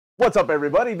What's up,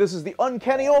 everybody? This is the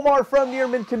Uncanny Omar from Near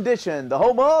Mint Condition, the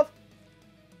home of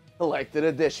Collected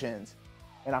Editions.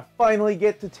 And I finally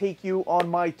get to take you on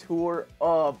my tour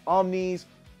of Omnis,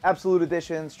 Absolute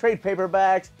Editions, trade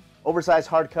paperbacks, oversized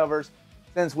hardcovers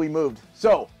since we moved.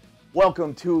 So,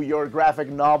 welcome to your graphic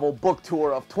novel book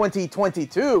tour of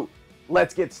 2022.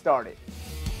 Let's get started.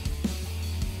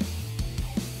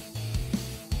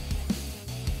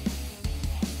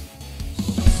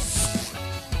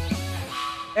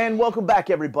 And welcome back,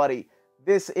 everybody.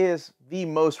 This is the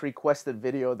most requested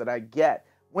video that I get.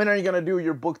 When are you going to do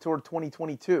your book tour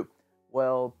 2022?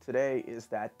 Well, today is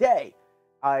that day.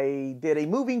 I did a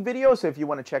moving video, so if you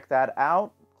want to check that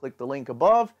out, click the link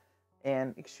above.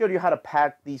 And it showed you how to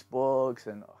pack these books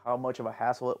and how much of a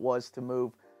hassle it was to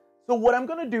move. So what I'm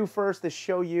going to do first is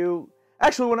show you...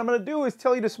 Actually, what I'm going to do is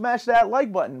tell you to smash that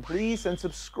like button, please, and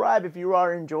subscribe if you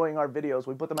are enjoying our videos.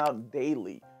 We put them out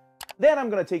daily. Then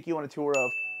I'm going to take you on a tour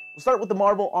of... We'll start with the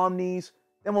Marvel Omnis,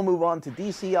 then we'll move on to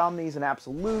DC Omnis and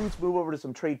Absolutes, move over to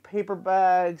some trade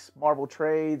paperbacks, Marvel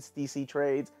trades, DC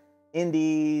trades,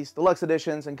 indies, deluxe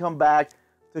editions, and come back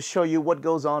to show you what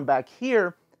goes on back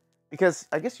here, because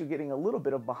I guess you're getting a little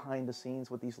bit of behind the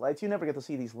scenes with these lights. You never get to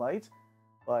see these lights,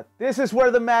 but this is where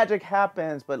the magic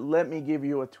happens. But let me give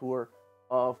you a tour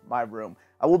of my room.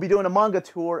 I will be doing a manga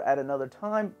tour at another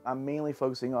time. I'm mainly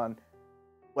focusing on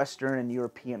Western and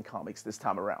European comics this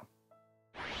time around.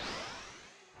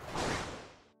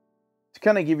 To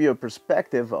kind of give you a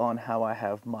perspective on how I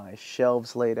have my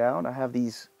shelves laid out, I have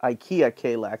these IKEA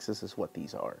K-Lax. This is what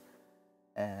these are.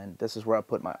 And this is where I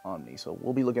put my Omni. So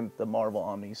we'll be looking at the Marvel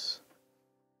Omnis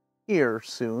here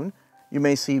soon. You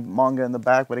may see manga in the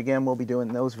back, but again, we'll be doing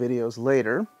those videos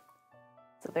later.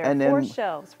 So there are four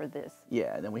shelves for this.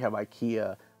 Yeah, and then we have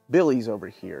IKEA Billies over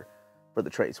here for the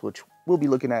trades, which we'll be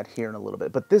looking at here in a little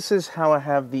bit. But this is how I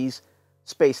have these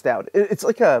spaced out. It's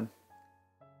like a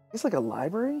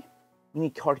library. You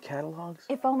need card catalogs.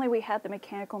 If only we had the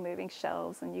mechanical moving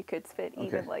shelves and you could fit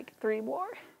even like 3 more.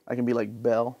 I can be like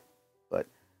Belle. But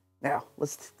now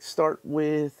let's start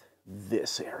with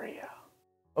this area.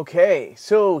 Okay,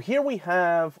 so here we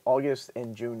have August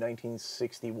and June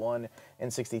 1961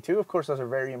 and 62. Of course, those are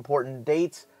very important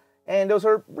dates. And those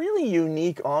are really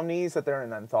unique Omnis, that they're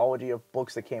an anthology of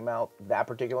books that came out that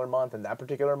particular month and that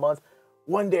particular month.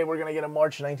 One day we're going to get a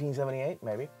March 1978,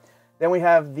 maybe. Then we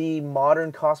have the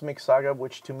Modern Cosmic Saga,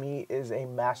 which to me is a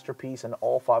masterpiece, and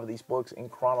all 5 of these books in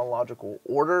chronological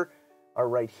order are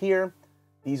right here.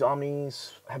 These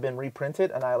Omnis have been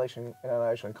reprinted, Annihilation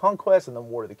and Conquest, and then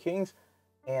War of the Kings.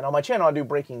 And on my channel, I do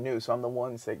breaking news, so I'm the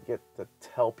ones that get to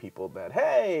tell people that,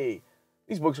 hey,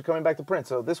 these books are coming back to print.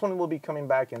 So this one will be coming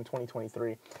back in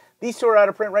 2023. These 2 are out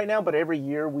of print right now, but every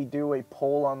year we do a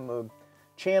poll on the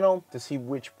channel to see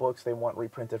which books they want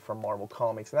reprinted from Marvel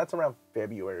Comics, and that's around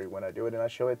February when I do it, and I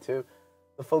show it to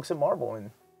the folks at Marvel, and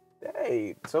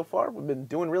hey, so far we've been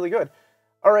doing really good.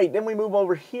 All right, then we move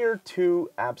over here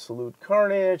to Absolute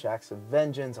Carnage, Acts of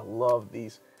Vengeance. I love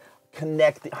these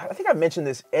connected. I think I've mentioned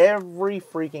this every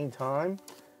freaking time,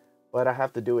 but I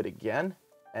have to do it again,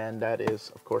 and that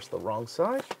is, of course, the wrong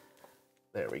side.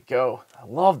 There we go. I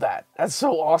love that. That's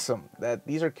so awesome that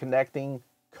these are connecting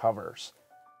covers.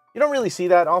 You don't really see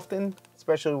that often,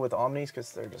 especially with Omnis,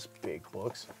 because they're just big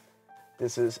books.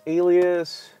 This is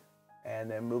Alias, and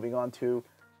then moving on to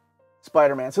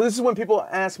Spider-Man. So this is when people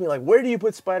ask me, like, where do you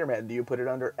put Spider-Man? Do you put it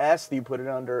under S? Do you put it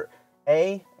under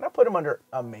A? And I put him under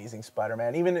Amazing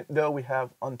Spider-Man, even though we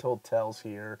have Untold Tales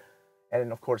here,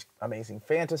 and of course, Amazing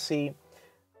Fantasy.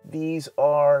 These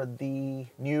are the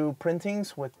new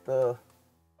printings with the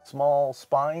small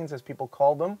spines, as people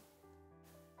call them,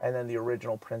 and then the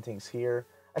original printings here.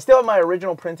 I still have my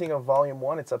original printing of Volume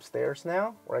 1. It's upstairs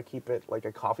now, where I keep it like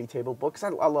a coffee table book, because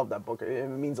I love that book. It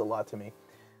means a lot to me.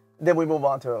 Then we move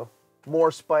on to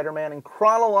more Spider-Man in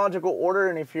chronological order,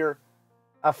 and if you're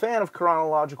a fan of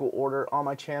chronological order, on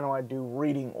my channel I do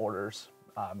reading orders,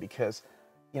 because,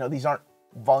 you know, these aren't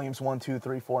Volumes 1, 2,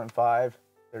 3, 4, and 5.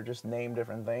 They're just named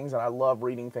different things, and I love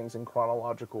reading things in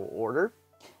chronological order.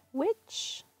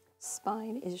 Which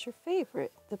spine is your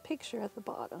favorite? The picture at the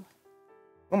bottom.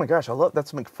 Oh my gosh, I love,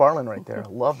 that's McFarlane right there. I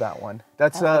love that one.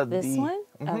 That's this one.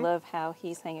 I love how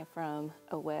he's hanging from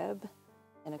a web,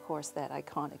 and of course that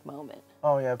iconic moment.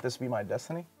 Oh yeah, If This Be My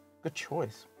Destiny. Good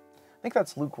choice. I think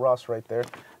that's Luke Ross right there.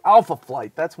 Alpha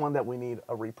Flight, that's one that we need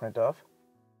a reprint of.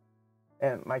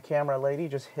 And my camera lady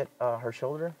just hit her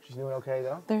shoulder. She's doing okay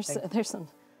though. There's some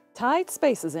tight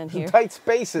spaces in here. Tight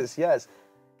spaces, yes.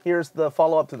 Here's the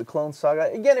follow-up to the Clone Saga.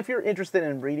 Again, if you're interested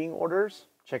in reading orders,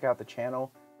 check out the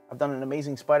channel. I've done an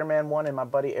Amazing Spider-Man one, and my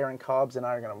buddy Aaron Cobbs and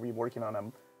I are going to be working on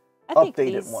an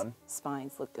updated one.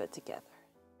 Spines look good together.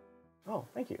 Oh,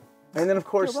 thank you. And then, of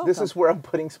course, You're this welcome. is where I'm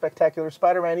putting Spectacular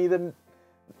Spider-Man,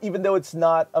 even though it's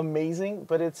not amazing,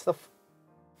 but it's the,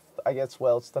 I guess,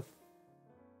 well, it's the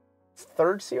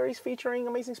third series featuring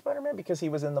Amazing Spider-Man because he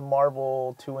was in the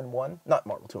Marvel 2-in-1. Not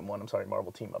Marvel 2-in-1, I'm sorry,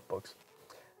 Marvel Team-Up books.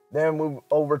 Then move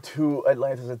over to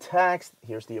Atlantis Attacks.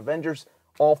 Here's the Avengers.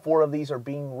 All 4 of these are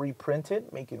being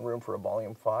reprinted, making room for a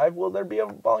Volume 5. Will there be a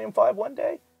Volume 5 one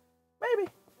day? Maybe.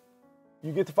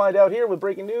 You get to find out here with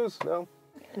breaking news. So.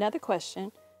 Another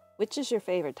question. Which is your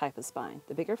favorite type of spine?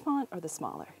 The bigger font or the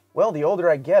smaller? Well, the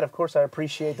older I get, of course, I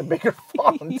appreciate the bigger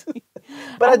font.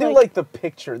 But I do like the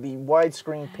picture. The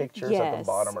widescreen pictures at the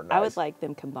bottom are nice. I would like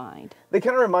them combined. They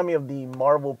kind of remind me of the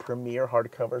Marvel Premiere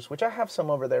hardcovers, which I have some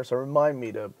over there, so remind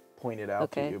me to point it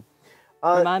out to you.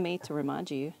 Remind me to remind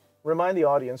you. Remind the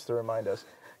audience to remind us.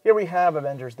 Here we have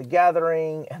Avengers The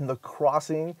Gathering and The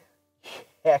Crossing.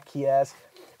 Heck yes.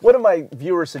 One of my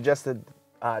viewers suggested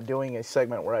doing a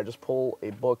segment where I just pull a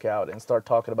book out and start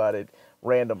talking about it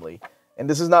randomly. And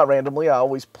this is not randomly. I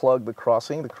always plug The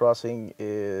Crossing. The Crossing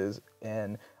is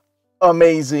an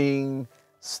amazing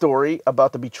story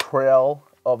about the betrayal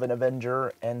of an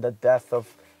Avenger and the death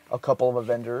of a couple of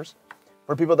Avengers.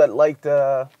 For people that liked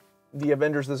the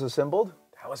Avengers Disassembled,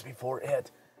 that was before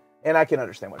it. And I can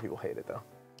understand why people hate it, though.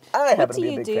 I happen to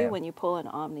be a big fan. What do you do when you pull an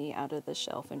Omni out of the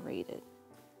shelf and read it?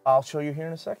 I'll show you here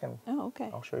in a second. Oh, okay.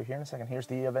 I'll show you here in a second. Here's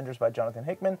the Avengers by Jonathan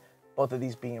Hickman. Both of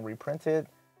these being reprinted.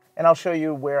 And I'll show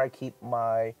you where I keep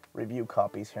my review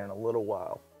copies here in a little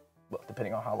while. Well,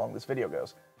 depending on how long this video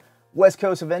goes. West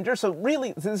Coast Avengers. So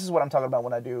really, this is what I'm talking about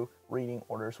when I do reading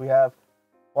orders. We have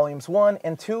Volumes 1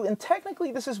 and 2. And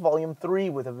technically, this is Volume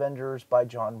 3 with Avengers by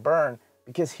John Byrne.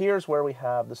 Because here's where we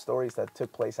have the stories that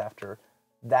took place after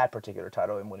that particular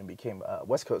title and when it became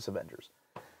West Coast Avengers.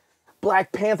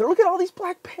 Black Panther. Look at all these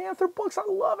Black Panther books. I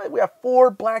love it. We have 4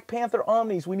 Black Panther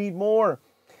Omnis. We need more.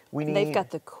 They've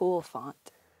got the cool font.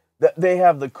 They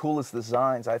have the coolest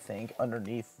designs, I think,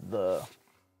 underneath the,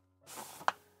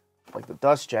 like the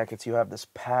dust jackets. You have this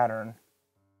pattern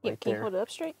right Can there. you hold it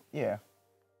up straight? Yeah.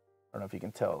 I don't know if you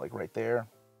can tell, like right there.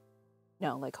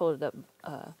 No, like hold it up.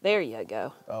 There you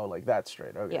go. Oh, like that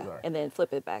straight. Okay, Yeah, sorry. and then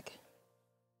flip it back.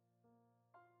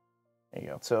 There you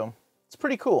go. So it's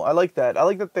pretty cool. I like that. I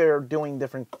like that they're doing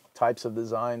different types of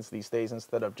designs these days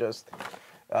instead of just,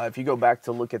 if you go back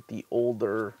to look at the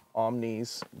older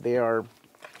Omnis, they are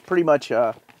pretty much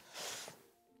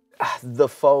the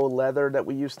faux leather that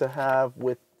we used to have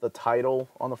with the title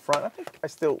on the front. I think I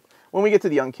still, when we get to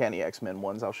the Uncanny X-Men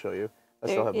ones, I'll show you. I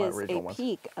still have my original ones. There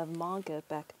is a peak of manga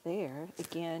back there.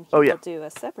 Again, Oh, yeah. will do a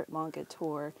separate manga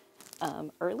tour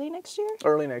early next year.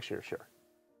 Early next year, sure.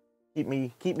 Keep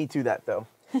me to that, though.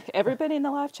 Everybody in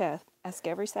the live chat, ask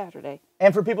every Saturday.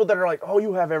 And for people that are like, oh,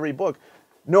 you have every book.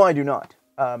 No, I do not.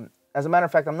 As a matter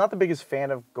of fact, I'm not the biggest fan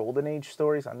of Golden Age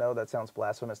stories. I know that sounds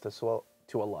blasphemous to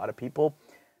a lot of people.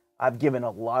 I've given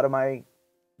a lot of my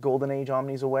Golden Age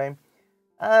Omnis away.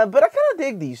 But I kind of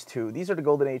dig these 2. These are the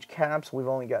Golden Age caps. We've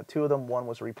only got 2 of them. One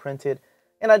was reprinted.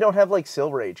 And I don't have like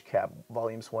Silver Age cap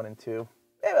volumes 1 and 2.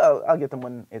 Maybe I'll get them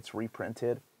when it's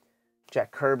reprinted.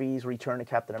 Jack Kirby's Return to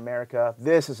Captain America.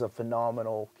 This is a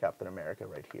phenomenal Captain America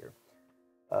right here.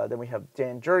 Then we have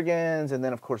Dan Jurgens, and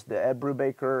then of course the Ed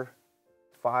Brubaker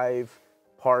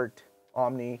 5-part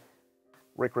Omni.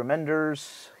 Rick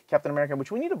Remender's Captain America,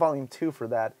 which we need a volume 2 for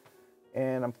that.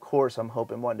 And of course, I'm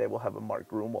hoping one day we'll have a Mark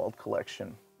Grunwald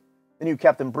collection. The new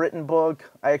Captain Britain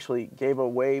book. I actually gave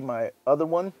away my other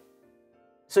one.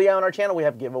 So yeah, on our channel we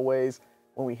have giveaways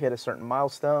when we hit a certain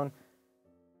milestone.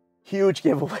 Huge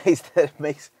giveaways that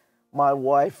makes my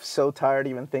wife so tired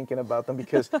even thinking about them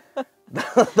because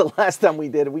the last time we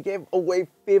did it, we gave away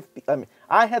 50. I mean,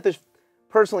 I had to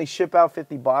personally ship out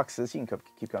 50 boxes. You can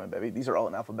keep coming, baby. These are all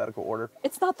in alphabetical order.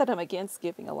 It's not that I'm against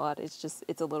giving a lot. It's just,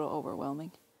 it's a little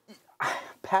overwhelming.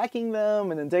 Packing them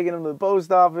and then taking them to the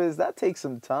post office, that takes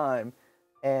some time.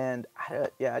 And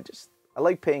yeah, I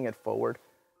like paying it forward.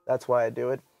 That's why I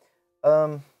do it.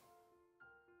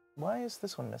 Why is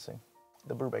this one missing?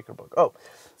 The Brubaker book. Oh,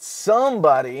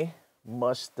 somebody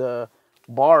must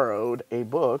borrowed a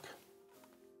book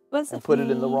and put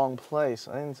it in the wrong place.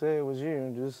 I didn't say it was you.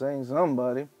 I'm just saying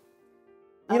somebody.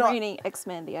 I'm reading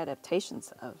X-Men, the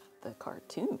adaptations of the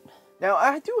cartoon. Now,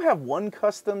 I do have one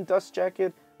custom dust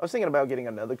jacket. I was thinking about getting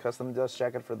another custom dust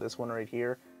jacket for this one right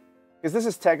here. Because this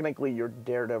is technically your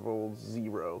Daredevil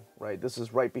 0, right? This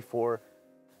is right before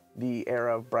the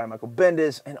era of Brian Michael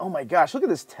Bendis. And oh my gosh, look at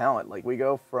this talent. Like, we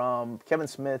go from Kevin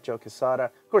Smith, Joe Quesada,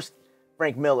 of course,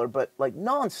 Frank Miller, but like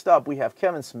non-stop we have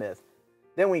Kevin Smith.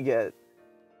 Then we get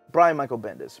Brian Michael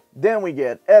Bendis. Then we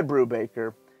get Ed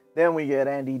Brubaker. Then we get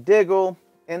Andy Diggle.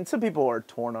 And some people are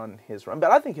torn on his run, but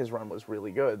I think his run was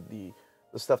really good. The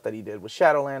stuff that he did with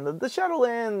Shadowland, the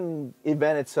Shadowland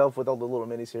event itself with all the little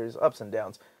miniseries, ups and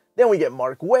downs. Then we get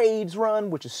Mark Waid's run,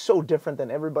 which is so different than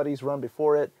everybody's run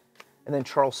before it. And then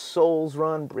Charles Soule's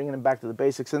run, bringing him back to the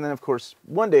basics. And then, of course,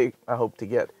 one day I hope to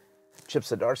get Chip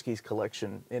Zdarsky's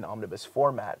collection in omnibus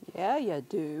format. Yeah, you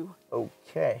do.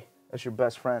 Okay. That's your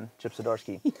best friend, Chip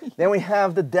Zdarsky. Then we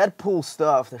have the Deadpool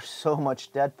stuff. There's so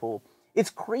much Deadpool. It's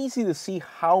crazy to see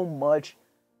how much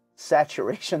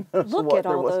saturation there's. Look at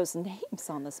all those names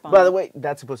on the spine. By the way,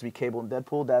 that's supposed to be Cable and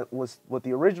Deadpool. That was what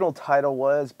the original title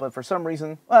was, but for some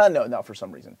reason, no, not for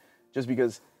some reason. Just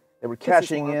because they were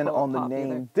cashing in on the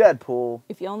name Deadpool.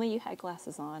 If only you had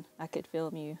glasses on, I could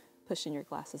film you pushing your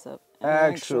glasses up.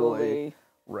 Actually,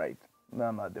 right. No,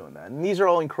 I'm not doing that. And these are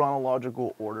all in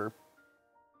chronological order.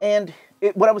 And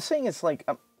what I was saying is, like,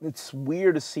 it's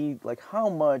weird to see, like, how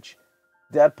much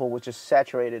Deadpool was just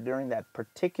saturated during that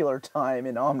particular time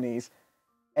in Omnis.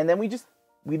 And then we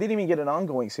didn't even get an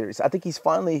ongoing series. I think he's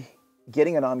finally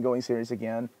getting an ongoing series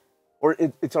again. Or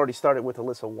it's already started with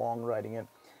Alyssa Wong writing it.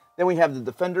 Then we have the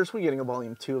Defenders. We're getting a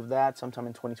volume 2 of that sometime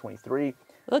in 2023.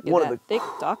 Look at that thick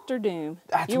Dr. Doom.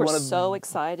 You were so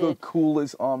excited. The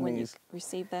coolest Omnis. When you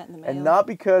received that in the mail. And not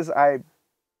because I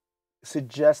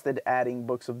suggested adding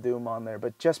Books of Doom on there,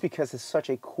 but just because it's such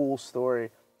a cool story.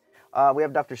 We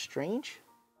have Doctor Strange.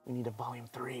 We need a volume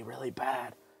 3 really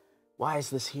bad. Why is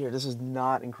this here? This is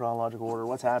not in chronological order.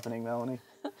 What's happening, Melanie?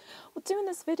 Well, doing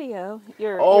this video,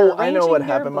 I know what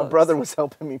happened. My brother was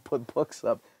helping me put books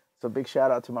up. So big shout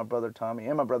out to my brother Tommy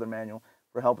and my brother Manuel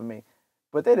for helping me.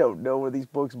 But they don't know where these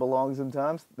books belong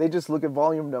sometimes. They just look at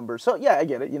volume numbers. So yeah, I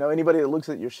get it. You know, anybody that looks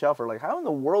at your shelf are like, how in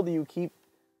the world do you keep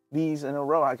these in a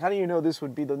row? Like, how do you know this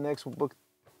would be the next book?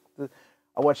 I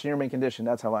watched Near Mint Condition.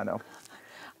 That's how I know.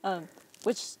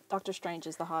 Which Doctor Strange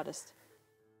is the hottest?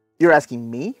 You're asking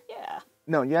me? Yeah.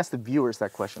 No, you asked the viewers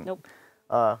that question. Nope.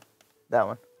 That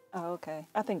one. Oh, okay.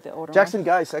 I think the order. Jackson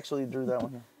Geis actually drew that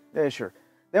one. Yeah, sure.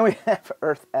 Then we have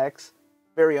Earth X,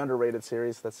 very underrated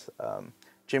series. That's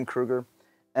Jim Kruger,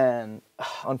 and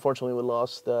unfortunately we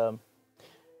lost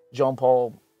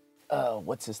Jean-Paul.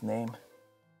 What's his name?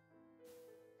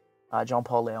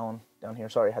 Jean-Paul Leon down here.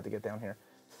 Sorry, I had to get down here.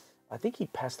 I think he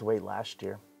passed away last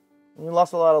year. We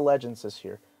lost a lot of legends this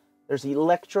year. There's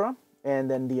Elektra,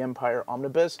 and then the Empire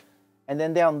Omnibus, and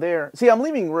then down there. See, I'm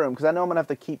leaving room because I know I'm gonna have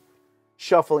to keep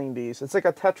shuffling these. It's like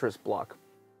a Tetris block.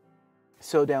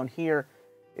 So down here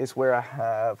is where I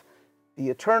have the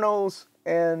Eternals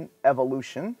and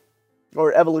Evolution,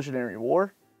 or Evolutionary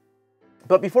War.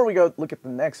 But before we go look at the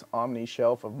next Omni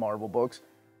shelf of Marvel books,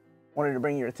 I wanted to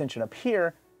bring your attention up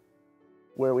here,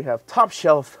 where we have top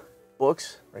shelf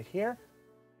books right here.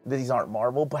 These aren't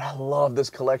Marvel, but I love this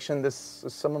collection. This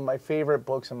is some of my favorite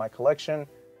books in my collection,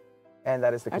 and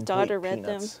that is the Complete Peanuts. Our daughter read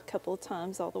them a couple of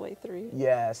times all the way through.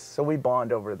 Yes, so we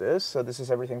bond over this. So this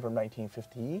is everything from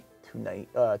 1950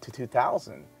 to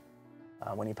 2000,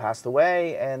 when he passed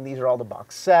away, and these are all the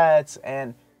box sets.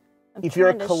 And if you're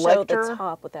a collector, show the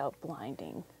top without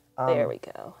blinding. There we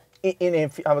go.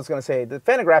 I was going to say the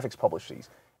Fantagraphics published these,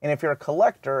 and if you're a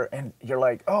collector and you're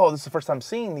like, oh, this is the first time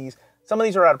seeing these, some of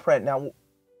these are out of print now.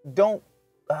 Don't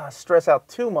stress out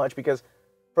too much because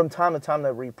from time to time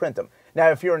they reprint them.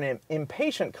 Now, if you're an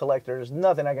impatient collector, there's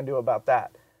nothing I can do about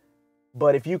that.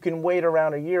 But if you can wait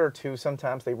around a year or two,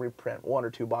 sometimes they reprint 1 or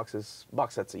 2 box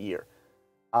sets a year.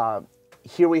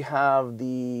 Here we have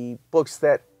the books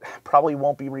that probably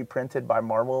won't be reprinted by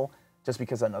Marvel just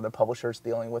because another publisher is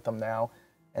dealing with them now,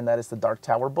 and that is the Dark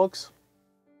Tower books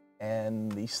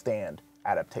and the Stand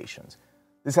adaptations.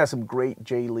 This has some great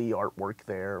Jay Lee artwork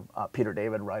there. Peter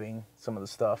David writing some of the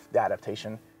stuff, the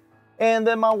adaptation. And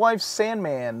then my wife's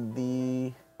Sandman,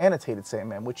 the annotated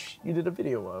Sandman, which you did a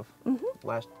video of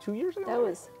last 2 years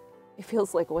ago. It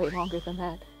feels like way longer than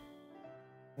that.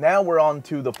 Now we're on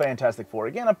to the Fantastic Four.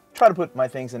 Again, I try to put my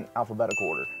things in alphabetical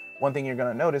order. One thing you're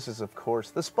going to notice is, of course,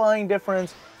 the spine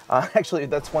difference. Actually,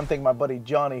 that's one thing my buddy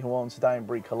Johnny, who owns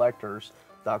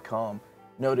DiamondBreedCollectors.com,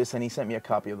 noticed, and he sent me a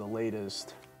copy of the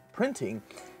latest printing.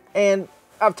 And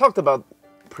I've talked about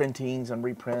printings and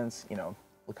reprints, you know,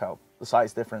 look how the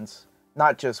size difference,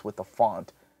 not just with the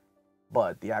font,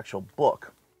 but the actual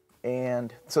book.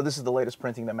 And so this is the latest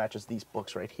printing that matches these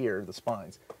books right here, the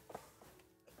spines.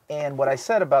 And what I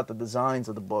said about the designs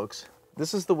of the books,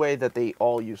 this is the way that they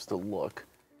all used to look.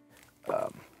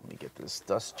 Let me get this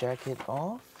dust jacket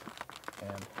off.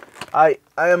 And I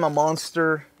am a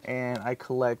monster, and I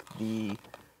collect the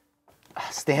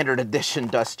standard edition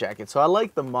dust jacket. So I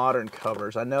like the modern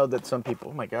covers. I know that some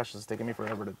people, oh my gosh, this is taking me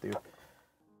forever to do.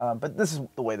 But this is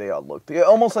the way they all look. They're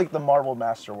almost like the Marvel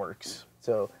Masterworks.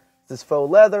 So This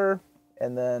faux leather,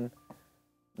 and then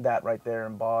that right there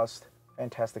embossed.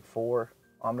 Fantastic Four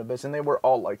Omnibus, and they were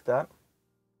all like that.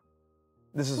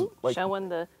 This is like showing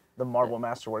the Marvel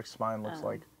Masterworks spine looks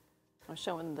like. I'm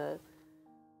showing the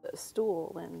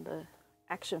stool and the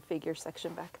action figure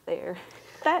section back there.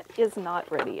 That is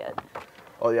not ready yet.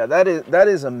 Oh yeah, that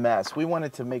is a mess. We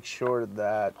wanted to make sure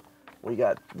that we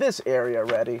got this area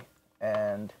ready,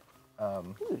 and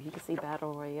ooh, you can see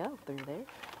Battle Royale through there.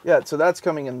 Yeah, so that's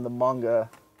coming in the manga,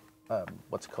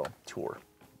 what's it called, tour,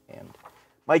 and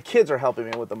my kids are helping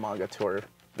me with the manga tour.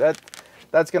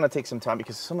 That's gonna take some time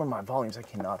because some of my volumes I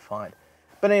cannot find.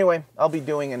 But anyway, I'll be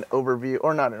doing an overview,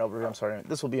 or not an overview. I'm sorry.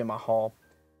 This will be in my haul.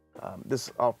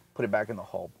 I'll put it back in the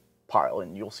haul pile,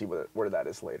 and you'll see where that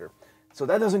is later. So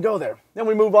that doesn't go there. Then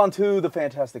we move on to the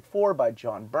Fantastic Four by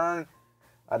John Byrne.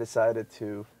 I decided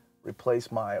to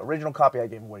replace my original copy. I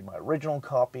gave away my original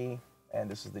copy,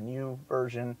 and this is the new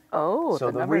version. Oh,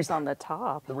 so the numbers on the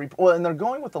top. Well, and they're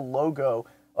going with the logo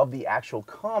of the actual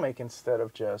comic instead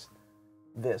of just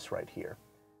this right here.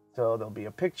 So there'll be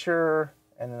a picture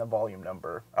and then a volume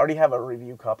number. I already have a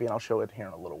review copy, and I'll show it here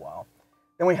in a little while.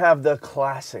 Then we have the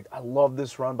classic. I love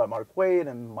this run by Mark Waid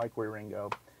and Mike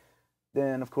Wieringo.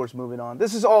 Then, of course, moving on.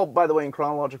 This is all, by the way, in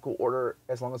chronological order,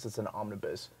 as long as it's an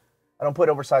omnibus. I don't put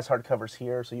oversized hardcovers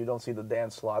here, so you don't see the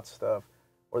Dan Slott stuff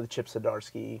or the Chip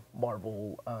Zdarsky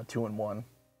Marvel 2-in-1.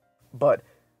 But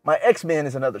my X-Men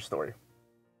is another story.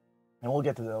 And we'll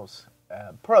get to those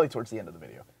probably towards the end of the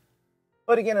video.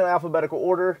 But again, in alphabetical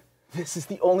order, this is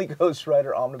the only Ghost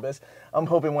Rider omnibus. I'm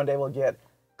hoping one day we'll get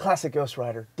classic Ghost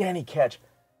Rider, Danny Ketch.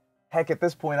 Heck, at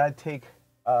this point, I'd take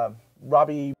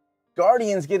Robbie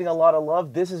Guardian's getting a lot of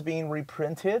love. This is being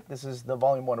reprinted. This is the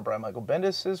Volume 1 of Brian Michael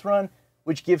Bendis' run,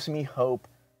 which gives me hope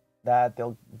that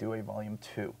they'll do a Volume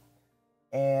 2.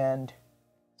 And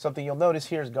something you'll notice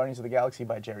here is Guardians of the Galaxy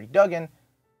by Jerry Duggan.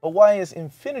 But why is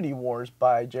Infinity Wars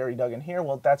by Jerry Duggan here?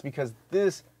 Well, that's because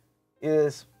this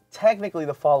is technically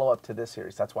the follow-up to this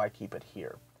series. That's why I keep it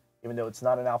here, even though it's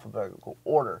not in alphabetical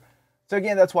order. So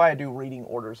again, that's why I do reading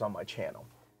orders on my channel.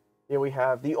 Here we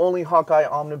have the only Hawkeye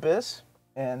omnibus,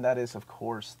 and that is, of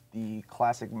course, the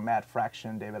classic Matt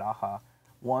Fraction, David Aja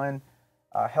one.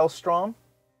 Hellstrom,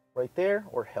 right there,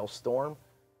 or Hellstorm.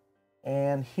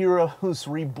 And Heroes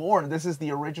Reborn. This is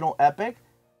the original epic.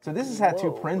 So this has had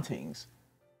two printings,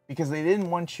 because they didn't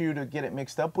want you to get it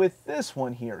mixed up with this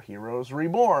one here, Heroes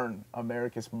Reborn,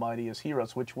 America's Mightiest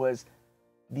Heroes, which was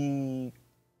the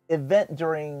event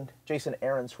during Jason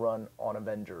Aaron's run on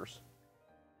Avengers.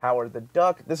 Howard the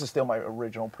Duck. This is still my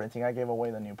original printing. I gave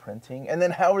away the new printing. And then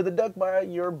Howard the Duck by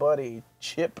your buddy,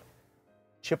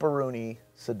 Chipperoonie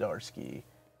Zdarsky.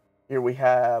 Here we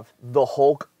have The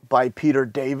Hulk by Peter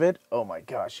David. Oh my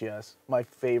gosh, yes. My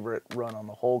favorite run on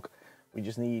the Hulk. We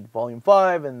just need Volume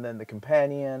 5 and then the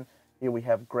companion. Here we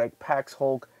have Greg Pak's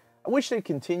Hulk. I wish they'd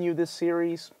continue this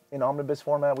series in omnibus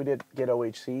format. We did get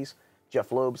OHCs.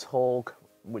 Jeff Loeb's Hulk,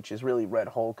 which is really Red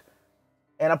Hulk.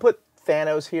 And I put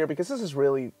Thanos here because this is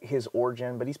really his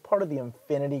origin, but he's part of the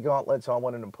Infinity Gauntlet, so I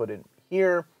wanted to put it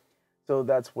here. So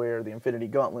that's where the Infinity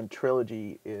Gauntlet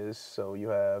trilogy is. So you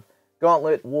have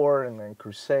Gauntlet, War, and then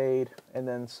Crusade, and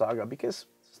then Saga, because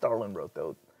Starlin wrote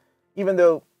those. Even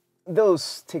though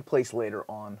those take place later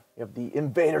on. You have the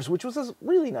Invaders, which was a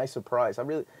really nice surprise. I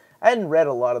hadn't read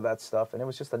a lot of that stuff, and it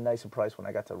was just a nice surprise when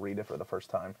I got to read it for the first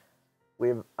time. We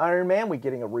have Iron Man. We're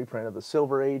getting a reprint of the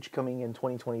Silver Age coming in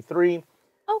 2023.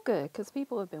 Oh, good, because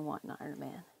people have been wanting Iron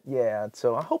Man. Yeah,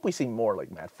 so I hope we see more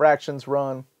like Matt Fraction's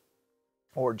run,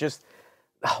 or just,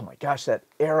 oh my gosh, that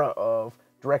era of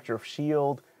Director of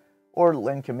S.H.I.E.L.D., or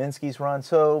Len Kaminsky's run.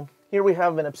 So here we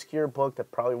have an obscure book that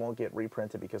probably won't get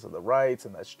reprinted because of the rights,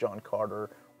 and that's John Carter,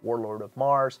 Warlord of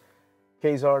Mars,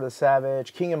 Khazar the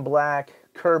Savage, King in Black,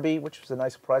 Kirby, which was a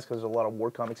nice surprise because there's a lot of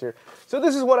war comics here. So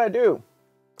this is what I do.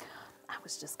 I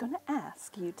was just going to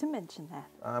ask you to mention that.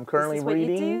 I'm currently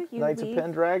reading Knights of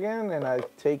Pendragon, and I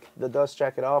take the dust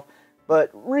jacket off.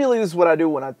 But really, this is what I do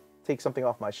when I take something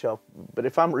off my shelf. But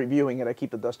if I'm reviewing it, I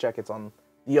keep the dust jackets on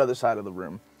the other side of the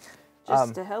room.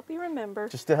 Just to help you remember.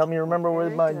 Just to help me remember where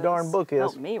my darn book is.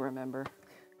 Help me remember.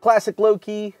 Classic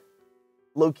Loki.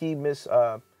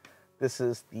 This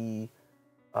is the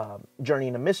Journey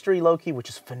into Mystery Loki, which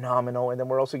is phenomenal. And then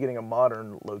we're also getting a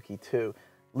modern Loki, too.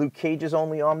 Luke Cage's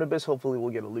only omnibus. Hopefully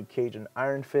we'll get a Luke Cage and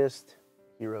Iron Fist.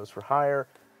 Heroes for Hire.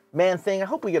 Man-Thing. I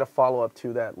hope we get a follow-up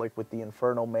to that, like with the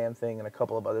Infernal Man-Thing and a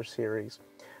couple of other series.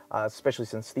 Especially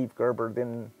since Steve Gerber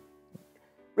didn't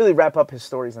really wrap up his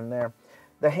stories in there.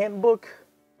 The Handbook.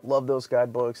 Love those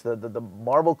guidebooks. The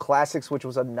Marvel Classics, which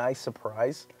was a nice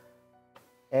surprise.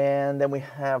 And then we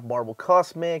have Marvel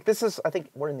Cosmic. This is, I think,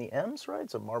 we're in the M's, right?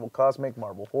 So Marvel Cosmic,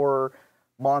 Marvel Horror,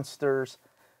 Monsters.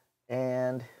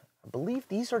 And I believe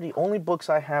these are the only books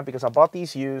I have because I bought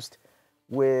these used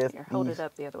with Here, hold it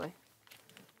up the other way.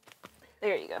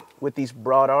 There you go. With these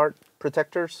broad art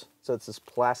protectors. So it's this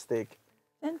plastic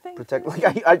protector.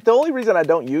 Like the only reason I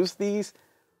don't use these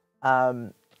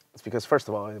is because, first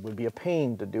of all, it would be a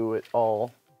pain to do it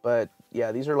all. But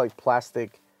yeah, these are like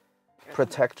plastic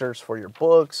protectors for your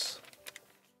books.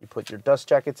 You put your dust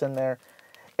jackets in there.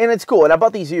 And it's cool. And I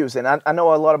bought these used, and I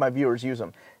know a lot of my viewers use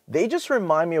them. They just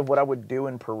remind me of what I would do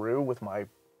in Peru with my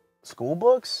school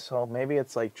books. So maybe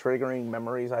it's like triggering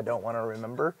memories I don't want to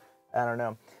remember. I don't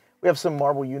know. We have some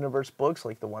Marvel Universe books,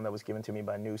 like the one that was given to me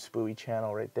by New Spooey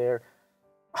Channel right there.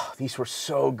 Oh, these were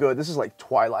so good. This is like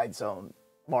Twilight Zone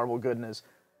Marvel goodness.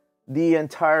 The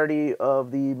entirety of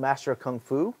the Master of Kung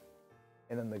Fu.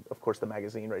 And then, of course, the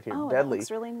magazine right here, Oh, Deadly. that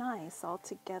looks really nice all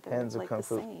together, Hands of like Kung the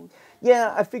Fu. same.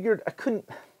 Yeah, I figured I couldn't...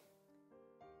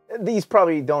 These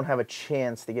probably don't have a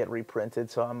chance to get reprinted,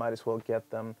 so I might as well get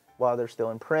them while they're still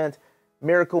in print.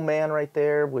 Miracle Man right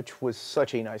there, which was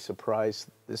such a nice surprise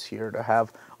this year to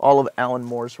have all of Alan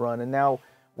Moore's run. And now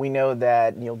we know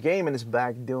that Neil Gaiman is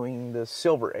back doing the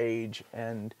Silver Age,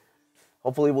 and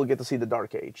hopefully we'll get to see the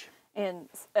Dark Age. And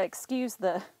excuse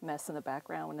the mess in the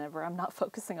background whenever I'm not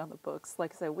focusing on the books.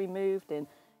 Like I said, we moved, and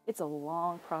it's a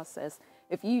long process.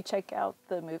 If you check out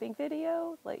the moving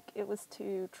video, like it was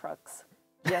 2 trucks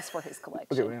just for his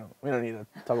collection. Okay, we don't need to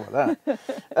talk about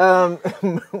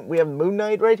that. We have Moon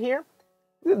Knight right here.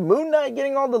 We have Moon Knight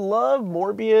getting all the love.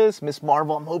 Morbius, Miss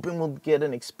Marvel. I'm hoping we'll get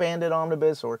an expanded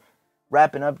omnibus or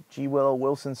wrapping up G. Willow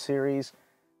Wilson series.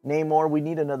 Namor, we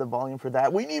need another volume for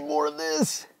that. We need more of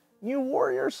this. New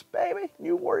Warriors, baby.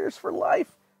 New Warriors for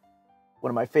life. One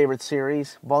of my favorite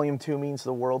series. Volume 2 means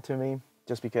the world to me,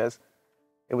 just because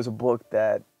it was a book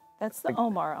that... That's the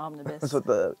Omar Omnibus. That's what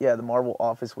the Marvel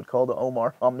office would call the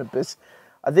Omar Omnibus.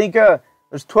 I think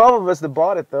there's 12 of us that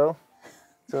bought it, though.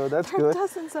 So that's good.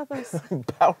 Dozens of us.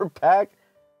 Power Pack.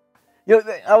 You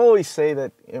know, I always say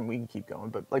that, and we can keep going,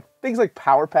 but like things like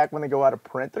Power Pack, when they go out of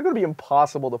print, they're going to be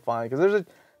impossible to find because there's a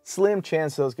slim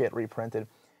chance those get reprinted.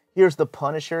 Here's the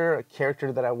Punisher, a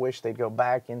character that I wish they'd go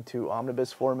back into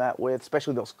omnibus format with,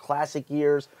 especially those classic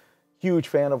years. Huge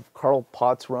fan of Carl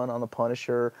Potts' run on the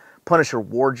Punisher. Punisher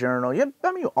War Journal. You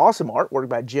have, awesome artwork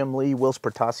by Jim Lee, Whilce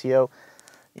Portacio.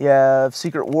 You have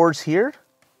Secret Wars here.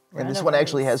 And this one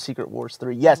actually has Secret Wars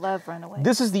 3. Yes, I love Runaways.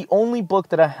 This is the only book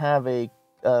that I have a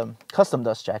custom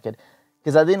dust jacket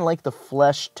because I didn't like the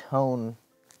flesh tone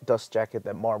dust jacket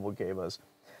that Marvel gave us.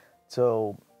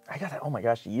 So I got that, oh my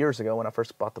gosh, years ago when I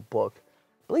first bought the book.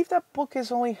 I believe that book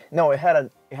is only... No, it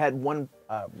had one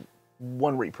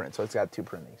reprint, so it's got 2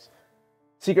 printings.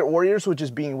 Secret Warriors, which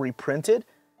is being reprinted.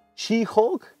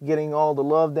 She-Hulk, getting all the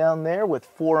love down there with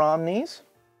 4 omnis.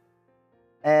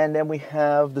 And then we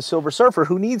have the Silver Surfer,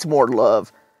 who needs more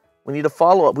love. We need a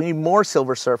follow-up. We need more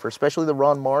Silver Surfer, especially the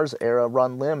Ron Mars era,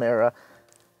 Ron Lim era.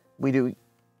 We do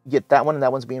get that one, and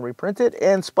that one's being reprinted.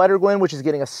 And Spider-Gwen, which is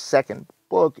getting a second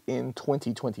book in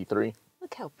 2023.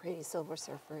 Look how pretty Silver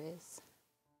Surfer is.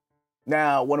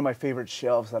 Now, one of my favorite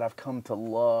shelves that I've come to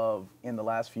love in the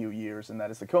last few years, and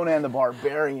that is the Conan the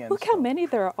Barbarian. Look how many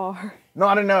there are.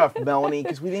 Not enough, Melanie,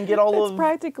 because we didn't get all of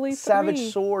practically Savage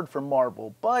 3. Sword from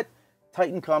Marvel. But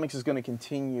Titan Comics is going to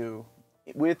continue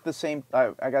with the same...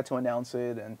 I got to announce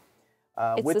it, and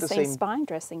it's with the same spine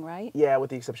dressing, right? Yeah, with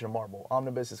the exception of Marvel.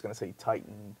 Omnibus is going to say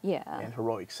Titan and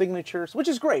Heroic Signatures, which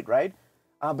is great, right?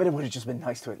 But it would have just been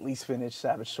nice to at least finish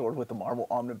Savage Sword with the Marvel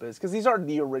Omnibus, because these are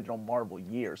the original Marvel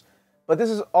years. But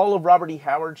this is all of Robert E.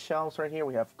 Howard's shelves right here.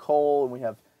 We have Cole, and we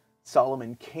have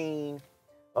Solomon Kane.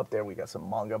 Up there, we got some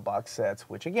manga box sets,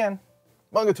 which, again,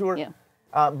 manga tour. Yeah.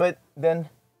 But then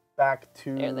back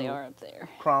to... There they are up there.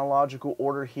 Chronological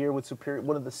order here with Superior.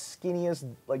 One of the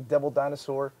skinniest, like, Devil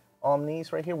Dinosaur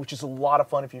omnis right here, which is a lot of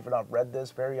fun if you've not read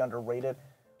this. Very underrated.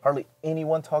 Hardly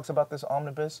anyone talks about this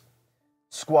omnibus.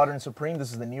 Squadron Supreme,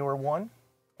 this is the newer one.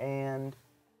 And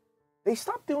they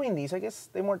stopped doing these. I guess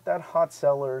they weren't that hot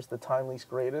sellers, the Timely's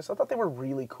Greatest. I thought they were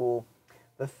really cool.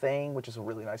 The Thing, which is a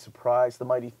really nice surprise. The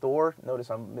Mighty Thor. Notice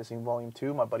I'm missing Volume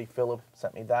 2. My buddy Philip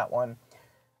sent me that one.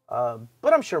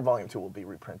 But I'm sure Volume 2 will be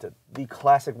reprinted. The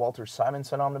classic Walter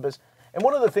Simonson omnibus. And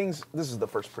one of the things, this is the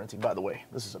first printing, by the way.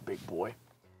 This is a big boy.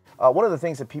 One of the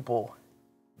things that people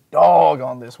dog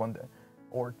on this one,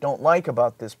 or don't like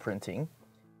about this printing,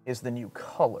 is the new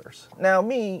colors. Now,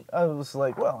 me, I was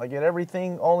like, well, I get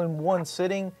everything all in one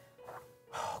sitting.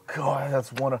 Oh, God,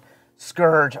 that's one of...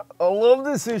 Scourge. I love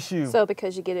this issue. So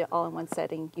because you get it all in one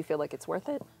setting, you feel like it's worth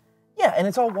it? Yeah, and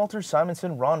it's all Walter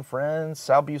Simonson, Ron Friends,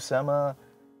 Sal Buscema.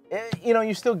 You know,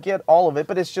 you still get all of it,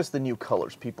 but it's just the new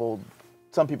colors.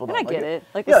 Some people don't And I like get it.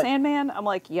 Like Yeah. the Sandman, I'm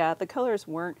like, yeah, the colors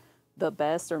weren't the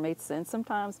best or made sense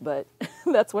sometimes, but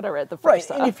that's what I read the Right,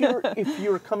 first and time. if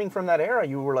you're coming from that era,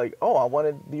 you were like, oh, I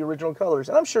wanted the original colors,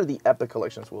 and I'm sure the Epic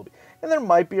collections will be. And there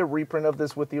might be a reprint of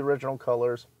this with the original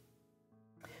colors.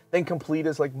 Then Complete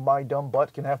is like My Dumb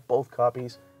Butt can have both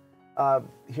copies.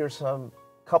 Here's some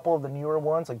couple of the newer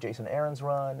ones, like Jason Aaron's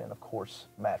run, and of course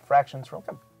Matt Fraction's run.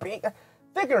 Big,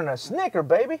 thicker than a Snicker,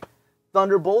 baby.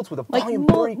 Thunderbolts with a Like volume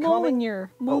 3 coming.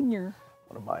 Mjolnir.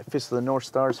 One of my Fist of the North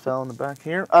Stars fell in the back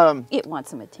here. It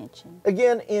wants some attention.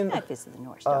 Again, in Not Fist of the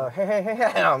North Star.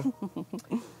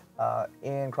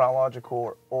 In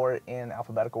chronological or in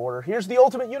alphabetical order. Here's the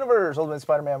Ultimate Universe, Ultimate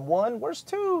Spider-Man 1. Where's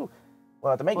 2?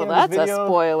 Well, at the making Well, of this that's a video,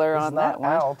 spoiler it's on not that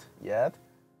one. out yet.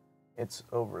 It's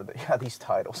over. These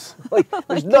titles. Like,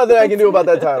 there's nothing I can do about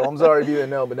that title. I'm sorry if you didn't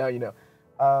know, but now you know.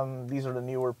 These are the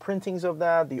newer printings of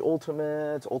that. The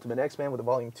Ultimate X-Men with a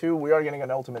Volume 2. We are getting an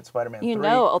Ultimate Spider-Man 3. You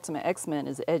know Ultimate X-Men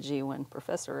is edgy when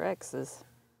Professor X is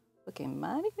looking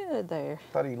mighty good there.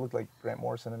 I thought he looked like Grant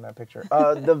Morrison in that picture.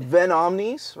 The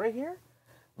Venomnies right here.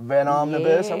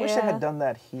 Omnibus. I wish they had done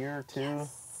that here too.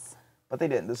 Yes. But they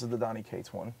didn't. This is the Donny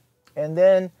Cates one. And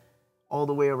then all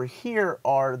the way over here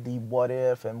are the What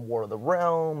If and War of the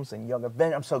Realms and Young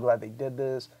Avengers. I'm so glad they did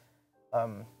this.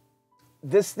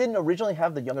 This didn't originally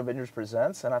have the Young Avengers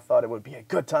Presents, and I thought it would be a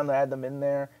good time to add them in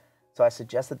there. So I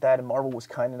suggested that, and Marvel was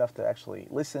kind enough to actually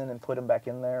listen and put them back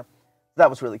in there.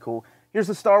 That was really cool. Here's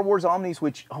the Star Wars Omnis,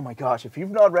 which, oh my gosh, if you've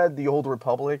not read The Old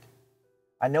Republic,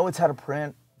 I know it's out of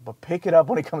print, but pick it up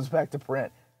when it comes back to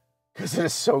print, because it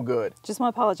is so good. Just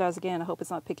want to apologize again. I hope it's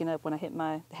not picking up when I hit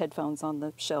my headphones on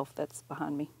the shelf that's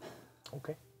behind me.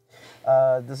 Okay.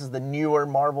 This is the newer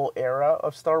Marvel era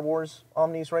of Star Wars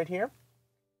Omnis right here.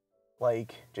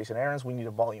 Like Jason Aaron's, we need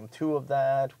a Volume 2 of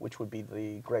that, which would be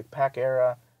the Greg Pak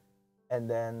era, and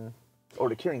then, or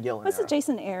the Kieran Gillen era. Was it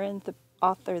Jason Aaron, the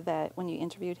author that when you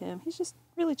interviewed him, he's just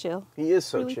really chill. He is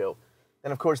so chill.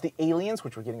 And of course the Aliens,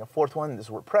 which we're getting a 4th one. This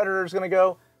is where Predator's gonna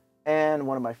go. And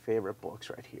one of my favorite books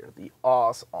right here, the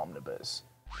Oz Omnibus.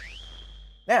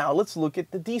 Now let's look at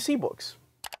the DC books.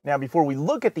 Now before we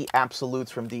look at the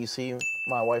absolutes from DC,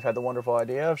 my wife had the wonderful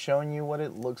idea of showing you what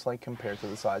it looks like compared to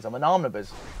the size of an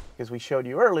omnibus. Because we showed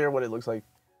you earlier what it looks like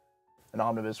an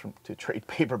omnibus to trade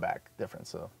paperback difference.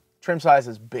 So trim size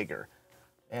is bigger.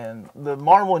 And the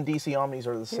Marvel and DC Omnis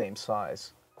are the same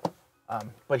size.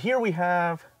 But here we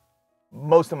have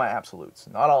most of my absolutes,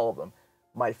 not all of them.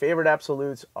 My favorite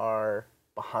absolutes are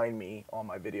behind me on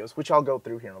my videos, which I'll go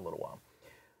through here in a little while.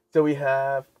 So we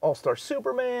have All-Star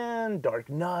Superman, Dark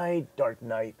Knight,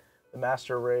 the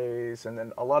Master Race, and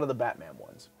then a lot of the Batman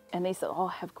ones. And they all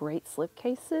have great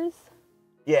slipcases.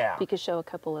 Yeah. You could show a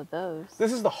couple of those.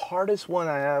 This is the hardest one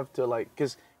I have to like,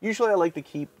 because usually I like to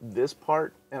keep this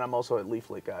part, and I'm also a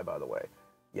leaflet guy, by the way.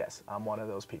 Yes, I'm one of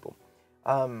those people.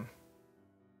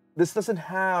 This doesn't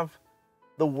have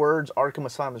the words Arkham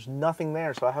Asylum. There's nothing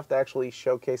there, so I have to actually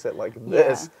showcase it like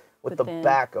this with the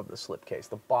back of the slipcase,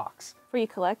 the box. For you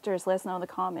collectors, let us know in the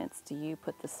comments. Do you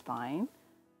put the spine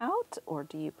out, or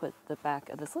do you put the back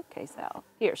of the slipcase out?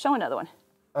 Here, show another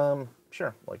one.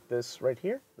 Sure, like this right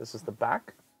here. This is the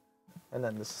back, and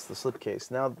then this is the slipcase.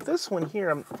 Now this one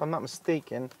here, if I'm not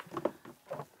mistaken,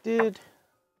 have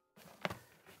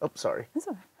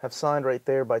signed right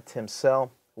there by Tim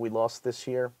Sell. We lost this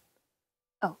year.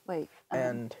 Oh, wait.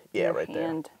 And yeah, right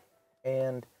there.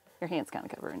 And your hand's kind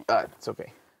of covering it. It's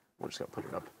okay. We're just gonna put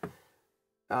it up.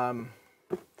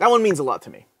 That one means a lot to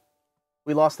me.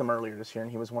 We lost him earlier this year,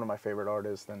 and he was one of my favorite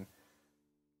artists. And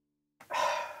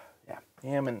yeah,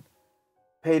 him and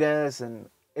Paydes, and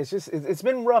it's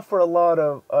been rough for a lot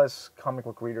of us comic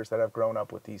book readers that have grown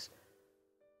up with these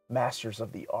masters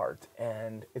of the art,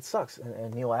 and it sucks.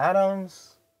 And Neil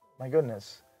Adams, my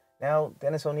goodness. Now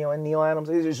Dennis O'Neil and Neil Adams,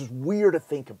 it's just weird to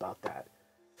think about that.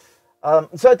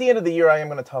 So at the end of the year, I am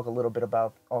going to talk a little bit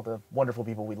about all the wonderful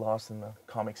people we lost in the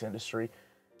comics industry.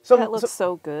 That looks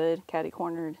so good,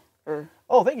 catty-cornered.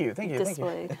 Oh, thank you.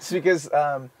 It's because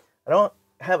I don't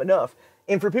have enough.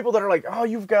 And for people that are like, oh,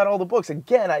 you've got all the books.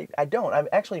 Again, I don't. I've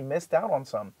actually missed out on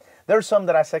some. There's some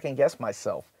that I second-guess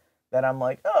myself that I'm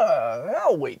like,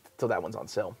 I'll wait till that one's on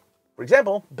sale. For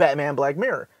example, Batman Black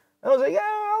Mirror. I was like, yeah,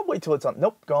 I'll wait till it's on.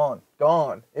 Nope, gone.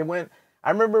 It went. I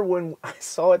remember when I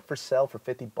saw it for sale for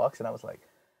 $50, and I was like,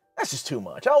 that's just too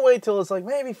much. I'll wait till it's like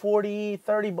maybe 40,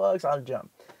 30 bucks. I'll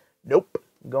jump. Nope,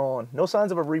 gone. No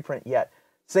signs of a reprint yet.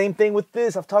 Same thing with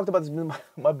this. I've talked about this with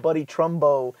my buddy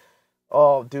Trumbo.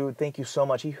 Oh, dude, thank you so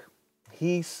much.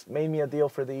 He made me a deal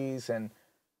for these, and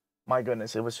my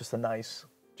goodness, it was just a nice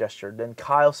gesture. Then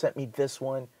Kyle sent me this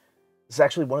one. This is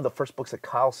actually one of the first books that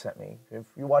Kyle sent me. If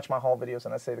you watch my haul videos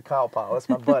and I say the Kyle pile, that's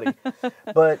my buddy.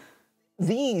 But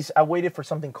these, I waited for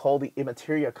something called the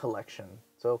Immateria Collection.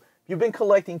 So if you've been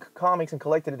collecting comics and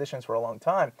collected editions for a long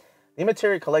time, the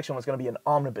Immateria Collection was going to be an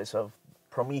omnibus of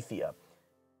Promethea.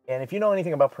 And if you know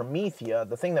anything about Promethea,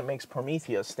 the thing that makes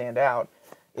Promethea stand out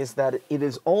is that it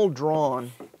is all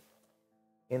drawn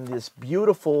in this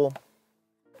beautiful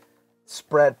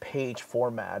spread page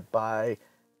format by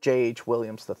J.H.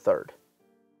 Williams III.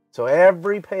 So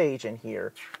every page in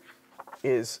here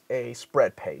is a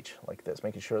spread page like this,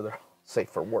 making sure they're safe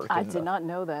for work. I did not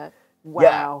know that.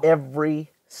 Wow. Yeah, every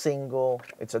single,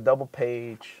 it's a double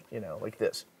page, you know, like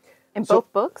this. In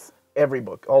both books? Every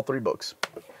book, all 3 books.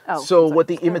 Oh, so what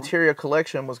the Immateria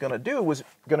Collection was going to do was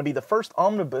going to be the first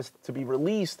omnibus to be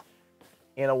released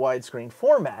in a widescreen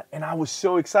format. And I was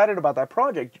so excited about that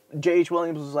project. J.H.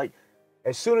 Williams was like,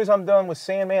 as soon as I'm done with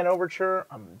Sandman Overture,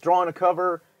 I'm drawing a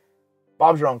cover.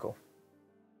 Bob's your uncle.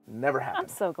 Never happened.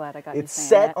 I'm so glad I got you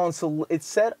saying that. It's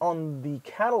set on the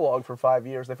catalog for 5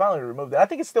 years. They finally removed it. I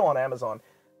think it's still on Amazon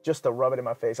just to rub it in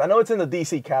my face. I know it's in the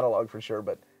DC catalog for sure,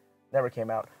 but never came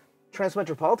out.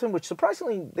 Transmetropolitan, which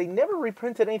surprisingly, they never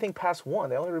reprinted anything past 1.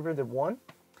 They only reprinted 1.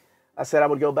 I said I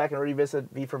would go back and revisit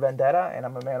V for Vendetta, and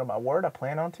I'm a man of my word. I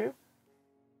plan on to.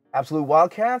 Absolute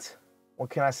Wildcats, what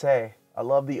can I say? I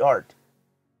love the art.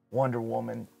 Wonder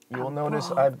Woman. You will notice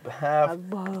I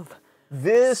love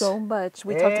this so much.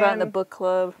 We talked about it in the book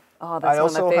club. Oh, that's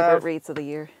one of my favorite reads of the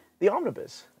year. The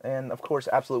Omnibus. And, of course,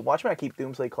 Absolute Watchmen. I keep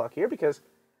Doomsday Clock here because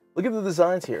look at the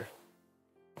designs here.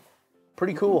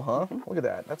 Pretty cool, huh? Look at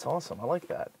that. That's awesome. I like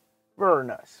that. Very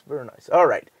nice. Very nice. All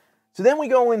right. So then we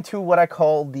go into what I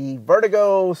call the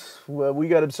Vertigos. We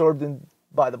got absorbed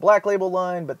by the Black Label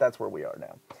line, but that's where we are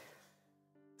now.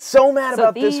 So mad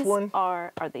about this one.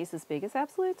 Are these as big as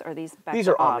Absolutes, or are these back these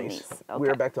to are Omnis? Okay. We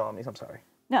are back to Omnis. I'm sorry.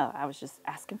 No, I was just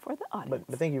asking for the audience.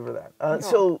 But thank you for that.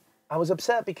 So I was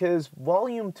upset because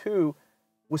Volume 2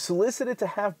 was solicited to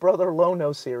have Brother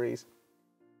Lono series.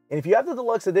 And if you have the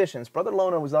deluxe editions, Brother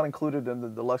Lono was not included in the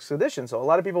deluxe edition. So a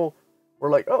lot of people were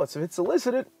like, oh, so it's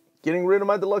solicited, getting rid of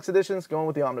my deluxe editions, going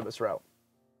with the omnibus route.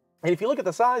 And if you look at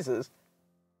the sizes,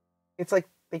 it's like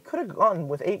they could have gone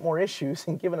with 8 more issues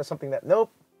and given us something that, nope,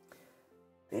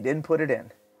 they didn't put it in.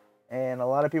 And a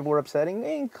lot of people were upsetting,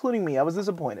 including me. I was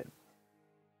disappointed.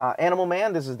 Animal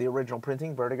Man, this is the original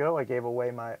printing, Vertigo. I gave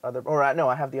away my other, no,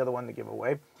 I have the other one to give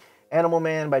away. Animal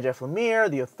Man by Jeff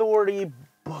Lemire, The Authority,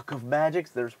 Book of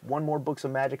Magics. There's 1 more Books of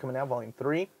Magic coming out, Volume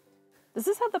 3. Does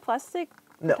this have the plastic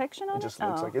protection on it? It just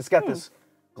looks like it. It's got this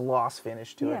gloss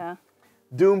finish to it.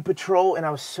 Doom Patrol, and I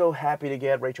was so happy to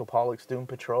get Rachel Pollack's Doom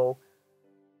Patrol.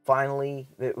 Finally,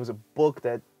 it was a book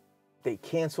that they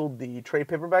canceled the trade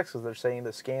paperbacks because they're saying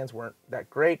the scans weren't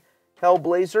that great.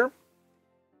 Hellblazer.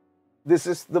 This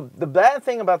is the bad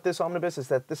thing about this omnibus is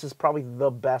that this is probably the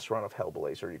best run of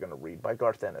Hellblazer you're going to read by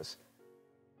Garth Ennis.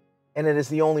 And it is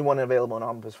the only one available in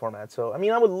omnibus format. So, I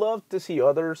mean, I would love to see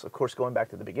others, of course, going back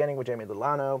to the beginning with Jamie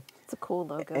Delano. It's a cool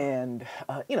logo. And,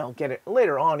 you know, get it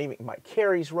later on, even Mike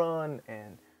Carey's run,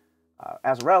 and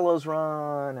Azzarello's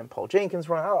run, and Paul Jenkins'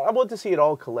 run. I want to see it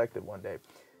all collected one day.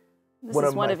 This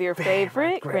is one of your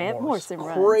favorite Grant Morrison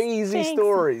runs. Crazy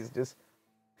stories. Just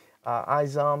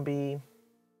iZombie.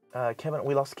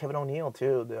 We lost Kevin O'Neill,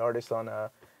 too, the artist on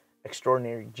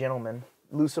Extraordinary Gentleman.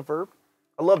 Lucifer.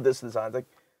 I love this design. Like,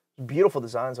 beautiful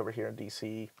designs over here in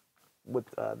DC with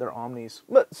their Omnis,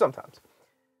 but sometimes.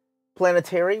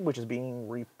 Planetary, which is being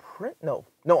reprinted. No,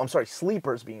 I'm sorry,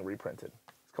 Sleeper's being reprinted.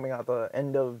 It's coming out at the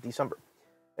end of December.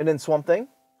 And then Swamp Thing.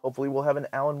 Hopefully we'll have an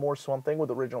Alan Moore Swamp Thing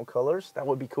with original colors. That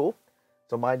would be cool.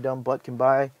 So my dumb butt can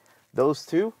buy those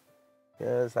 2.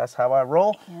 Because that's how I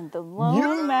roll. And the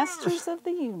Lone Masters of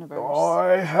the Universe.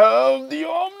 I have the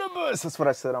Omnibus. That's what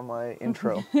I said on my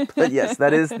intro. But yes,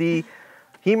 that is the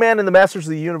He-Man and the Masters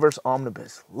of the Universe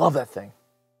Omnibus. Love that thing.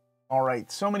 All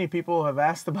right, so many people have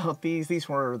asked about these. These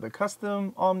were the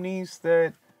custom Omnis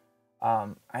that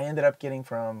I ended up getting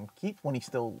from Keith when he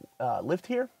still lived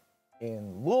here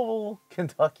in Louisville,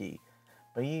 Kentucky.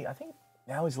 But I think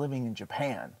now he's living in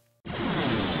Japan.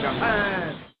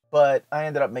 Japan! But I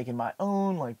ended up making my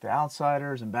own, like The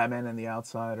Outsiders and Batman and the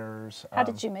Outsiders. How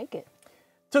did you make it?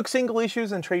 Took single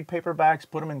issues and trade paperbacks,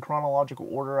 put them in chronological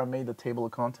order. I made the table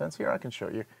of contents. Here, I can show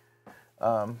you.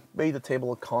 Made the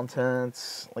table of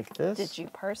contents like this. Did you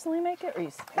personally make it? Or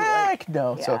you Heck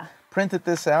no. Yeah. So printed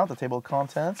this out, the table of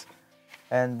contents,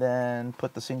 and then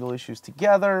put the single issues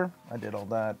together. I did all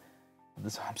that.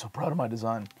 I'm so proud of my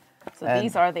design. So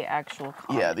these are the actual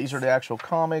comics. Yeah, these are the actual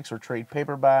comics or trade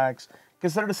paperbacks.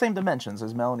 Because they're the same dimensions,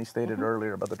 as Melanie stated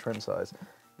earlier about the trim size.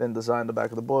 Then designed the back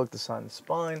of the book, designed the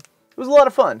spine. It was a lot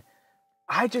of fun.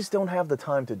 I just don't have the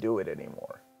time to do it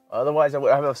anymore. Otherwise,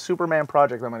 I have a Superman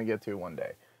project I'm going to get to one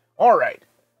day. All right,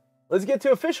 let's get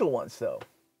to official ones, though.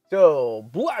 So,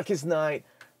 Blackest Night,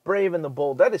 Brave and the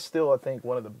Bold. That is still, I think,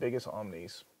 one of the biggest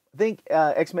Omnis. I think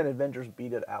X-Men Avengers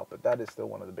beat it out, but that is still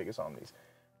one of the biggest Omnis.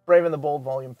 Brave and the Bold,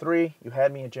 Volume 3. You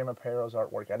had me at Jim Apparo's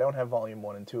artwork. I don't have Volume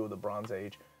 1 and 2 of the Bronze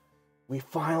Age. We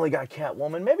finally got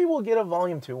Catwoman. Maybe we'll get a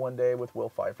Volume 2 one day with Will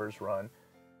Pfeiffer's run.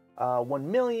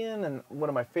 1 million, and one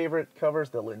of my favorite covers,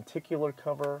 the lenticular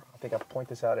cover. I think I point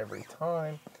this out every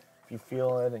time. If you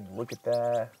feel it and you look at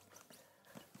that.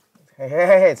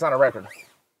 Hey, it's not a record.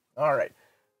 All right.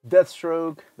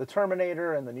 Deathstroke, the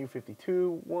Terminator, and the New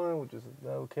 52 one, which is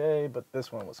okay, but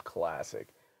this one was classic.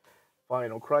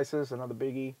 Final Crisis, another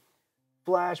biggie.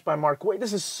 Flash by Mark Waid.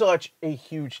 This is such a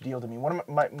huge deal to me. One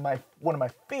of my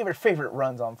favorite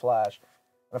runs on Flash.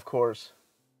 And of course,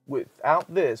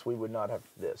 without this, we would not have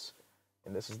this.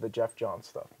 And this is the Jeff Johns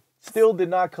stuff. Still did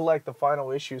not collect the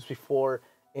final issues before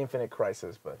Infinite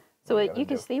Crisis, but so you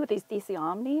can see with these DC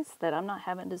Omnis that I'm not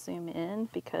having to zoom in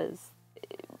because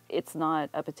it's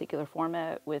not a particular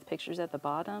format with pictures at the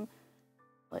bottom.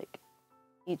 Like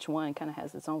each one kind of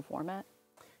has its own format.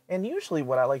 And usually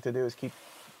what I like to do is keep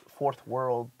Fourth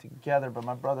World together, but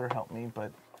my brother helped me.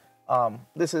 But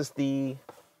this is the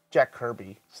Jack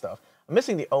Kirby stuff. I'm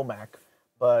missing the OMAC,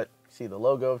 but see the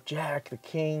logo of Jack, the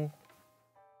King.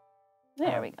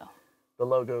 There we go. The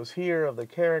logos here of the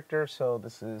character. So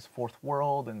this is Fourth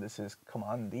World, and this is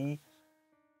Command E.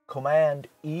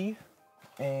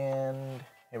 And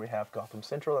here we have Gotham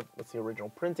Central. That's the original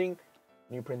printing.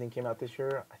 New printing came out this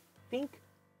year. I think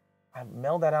I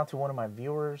mailed that out to one of my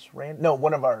viewers.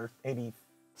 One of our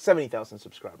 70,000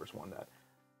 subscribers won that.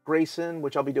 Grayson,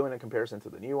 which I'll be doing a comparison to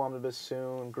the new Omnibus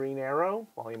soon. Green Arrow,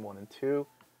 Volume 1 and 2.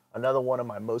 Another one of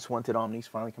my most wanted Omnis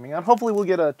finally coming out. Hopefully we'll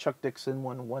get a Chuck Dixon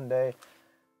one day.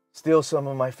 Still some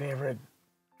of my favorite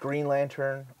Green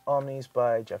Lantern Omnis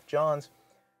by Jeff Johns.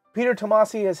 Peter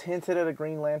Tomasi has hinted at a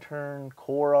Green Lantern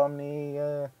core Omni,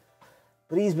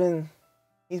 but he's been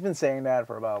saying that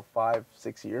for about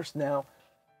 5-6 years now.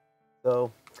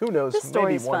 So who knows? This maybe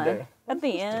story's one fun. day. At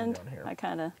the end, I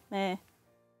kind of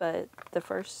but the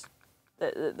first,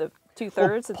 the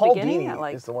 2/3 at the beginning, Paul I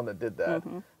like. Dini is the one that did that.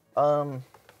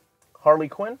 Harley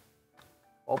Quinn,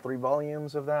 all 3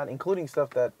 volumes of that, including stuff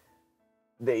that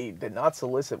they did not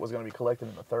solicit was going to be collected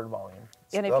in the 3rd volume.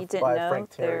 And if you didn't know,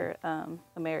 they're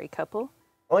a married couple.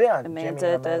 Oh yeah,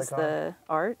 Amanda does the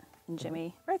art, and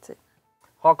Jimmy writes it.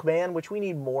 Hawkman, which we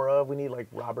need more of. We need like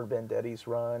Robert Vendetti's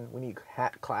run. We need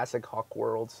classic Hawk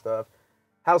World stuff.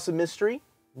 House of Mystery,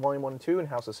 Volume 1 and 2, and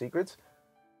House of Secrets.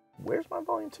 Where's my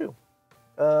Volume 2?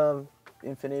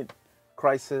 Infinite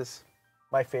Crisis,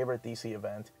 my favorite DC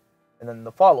event. And then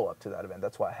the follow-up to that event.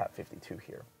 That's why I have 52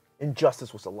 here.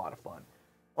 Injustice was a lot of fun.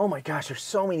 Oh my gosh, there's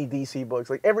so many DC books.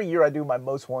 Like every year I do my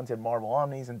most wanted Marvel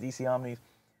Omnis and DC Omnis.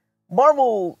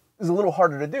 Marvel is a little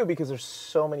harder to do because there's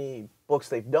so many books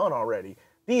they've done already.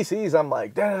 DC's, I'm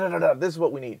like, this is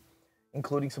what we need.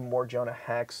 Including some more Jonah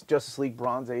Hex, Justice League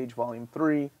Bronze Age Volume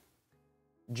 3,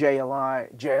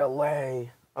 JLA.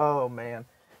 Oh man.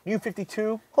 New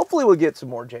 52. Hopefully we'll get some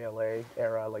more JLA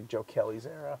era, like Joe Kelly's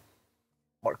era.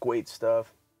 Mark Waid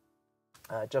stuff.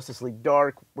 Justice League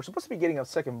Dark. We're supposed to be getting a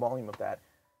 2nd volume of that.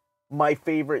 My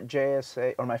favorite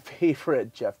JSA, or my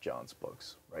favorite Jeff Johns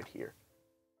books right here.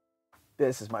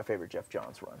 This is my favorite Jeff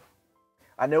Johns run.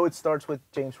 I know it starts with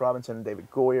James Robinson and David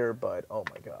Goyer, but oh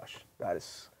my gosh, that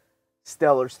is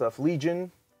stellar stuff.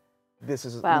 Legion. This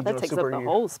is wow, Legion that takes up the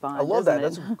whole spine. I love that.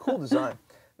 That's a cool design.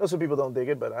 I know some people don't dig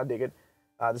it, but I dig it.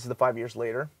 This is the 5 years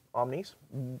later Omnis.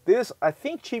 This, I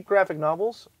think, Cheap Graphic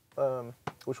Novels,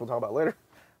 which we'll talk about later.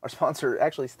 Our sponsor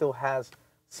actually still has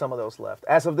some of those left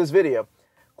as of this video.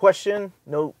 Question: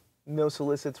 no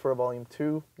solicits for a Volume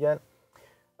 2 yet.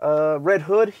 Red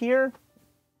Hood here.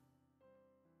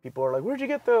 People are like, where'd you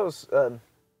get those?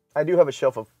 I do have a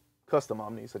shelf of custom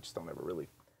Omnis. I just don't ever really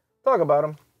talk about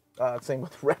them. Same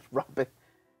with Red Robin.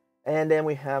 And then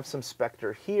we have some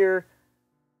Spectre here.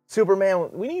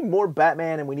 Superman. We need more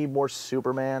Batman and we need more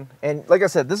Superman. And like I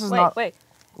said, this is not... Wait.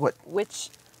 What? Which...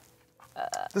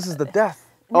 this is the Death.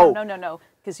 No.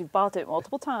 Because you bought it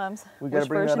multiple times. Which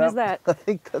version is that? I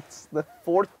think that's the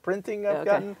 4th printing I've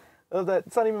gotten of that.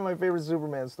 It's not even my favorite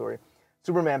Superman story.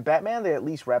 Superman, Batman, they at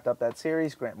least wrapped up that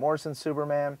series. Grant Morrison's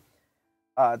Superman.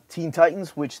 Teen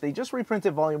Titans, which they just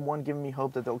reprinted Volume 1, giving me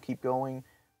hope that they'll keep going,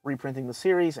 reprinting the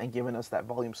series, and giving us that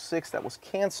Volume 6 that was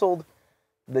canceled.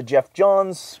 The Jeff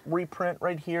Johns reprint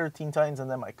right here, Teen Titans, and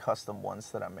then my custom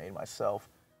ones that I made myself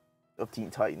of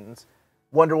Teen Titans.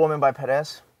 Wonder Woman by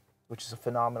Perez, which is a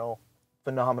phenomenal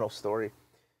story.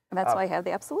 And that's why I have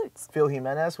the absolutes. Phil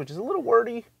Jimenez, which is a little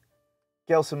wordy.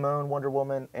 Gail Simone, Wonder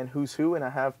Woman, and Who's Who. And I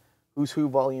have Who's Who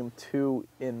Volume 2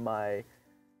 in my...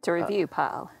 To review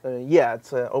pile. Yeah,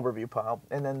 it's an overview pile.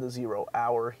 And then the 0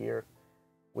 Hour here,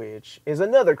 which is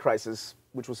another Crisis,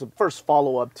 which was the first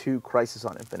follow-up to Crisis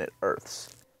on Infinite Earths.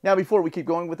 Now, before we keep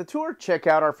going with the tour, check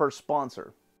out our first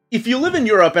sponsor. If you live in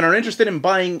Europe and are interested in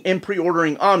buying and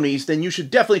pre-ordering Omnis, then you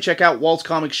should definitely check out Walt's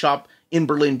Comic Shop in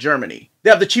Berlin, Germany. They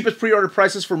have the cheapest pre-order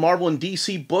prices for Marvel and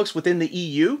DC books within the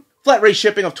EU, flat rate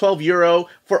shipping of €12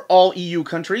 for all EU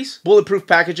countries, bulletproof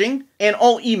packaging, and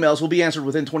all emails will be answered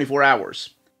within 24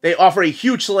 hours. They offer a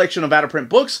huge selection of out-of-print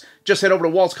books. Just head over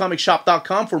to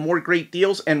waltzcomicshop.com for more great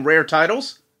deals and rare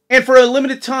titles. And for a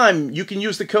limited time, you can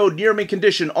use the code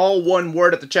nearmintcon, all one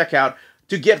word at the checkout,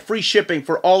 to get free shipping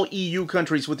for all EU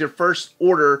countries with your first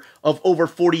order of over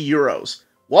 €40.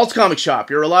 Walt's Comic Shop,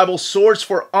 your reliable source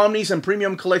for Omnis and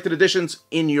premium collected editions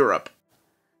in Europe.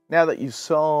 Now that you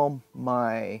saw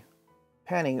my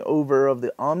panning over of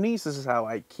the Omnis, this is how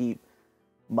I keep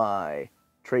my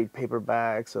trade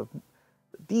paperbacks of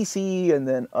DC and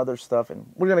then other stuff. And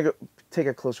we're going to go take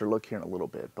a closer look here in a little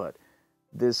bit. But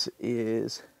this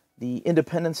is the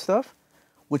independent stuff,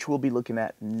 which we'll be looking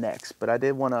at next. But I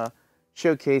did want to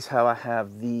showcase how I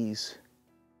have these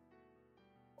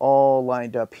all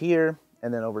lined up here.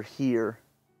 And then over here,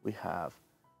 we have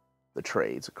the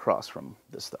trades across from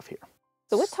this stuff here.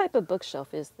 So what type of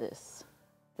bookshelf is this?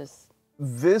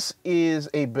 This is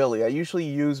a Billy. I usually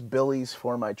use Billies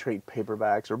for my trade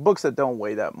paperbacks or books that don't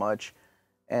weigh that much.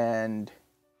 And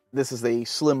this is a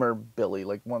slimmer Billy,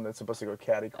 like one that's supposed to go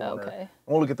catty corner. Okay.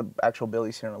 We'll look at the actual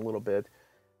Billies here in a little bit.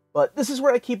 But this is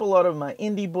where I keep a lot of my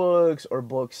indie books or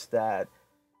books that,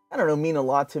 I don't know, mean a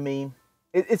lot to me.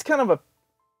 It's kind of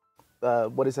a,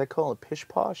 what is that called? A pish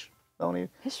posh?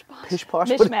 Pish posh. Pish posh?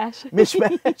 Mishmash.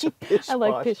 Mishmash. Pish I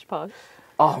like posh. pish posh.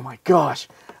 Oh my gosh.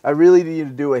 I really need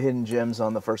to do a Hidden Gems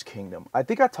on the First Kingdom. I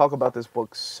think I talk about this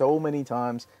book so many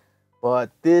times, but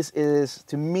this is,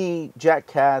 to me, Jack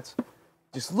Katz.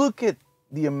 Just look at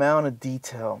the amount of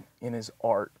detail in his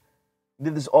art. He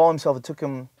did this all himself. It took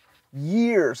him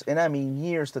years, and I mean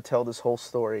years, to tell this whole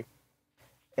story.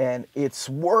 And it's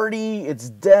wordy, it's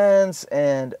dense,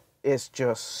 and it's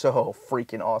just so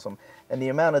freaking awesome. And the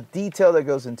amount of detail that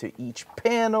goes into each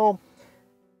panel,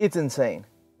 it's insane.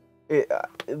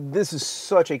 This is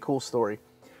such a cool story.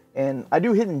 And I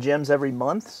do Hidden Gems every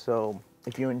month, so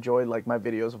if you enjoy like my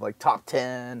videos of like top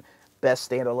 10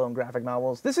 best standalone graphic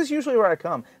novels, this is usually where I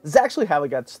come. This is actually how I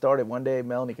got started. One day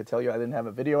Melanie could tell you I didn't have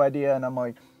a video idea, and I'm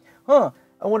like, I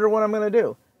wonder what I'm going to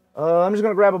do. I'm just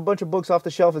going to grab a bunch of books off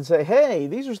the shelf and say, hey,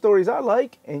 these are stories I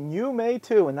like, and you may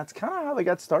too. And that's kind of how I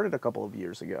got started a couple of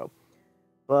years ago.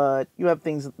 But you have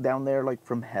things down there like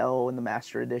From Hell in the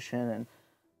Master Edition. And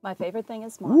my favorite thing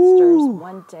is Monsters.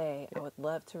 One day I would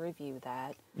love to review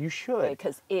that. You should.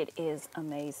 Because it is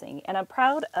amazing. And I'm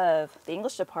proud of the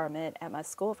English department at my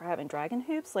school for having dragon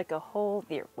hoops, like a whole,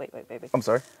 here, wait. I'm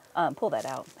sorry? Pull that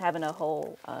out. Having a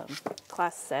whole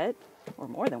class set, or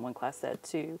more than one class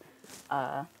set,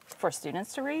 for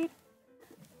students to read.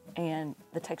 And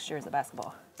the texture is a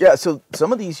basketball. Yeah, so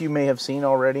some of these you may have seen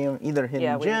already, either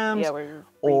Hidden Gems,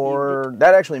 or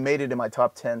that actually made it in my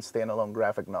top 10 standalone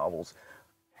graphic novels.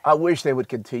 I wish they would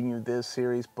continue this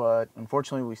series, but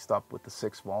unfortunately we stopped with the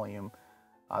 6th volume.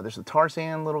 There's the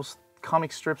Tarzan little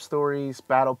comic strip stories,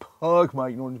 Battle Pug. My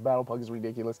ignorance, Battle Pug is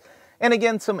ridiculous. And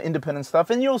again, some independent stuff.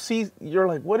 And you'll see, you're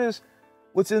like,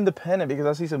 what's independent? Because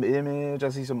I see some Image, I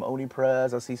see some Oni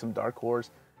Press, I see some Dark Horse.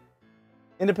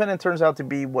 Independent turns out to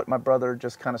be what my brother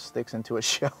just kind of sticks into a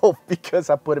shelf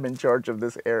because I put him in charge of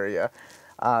this area.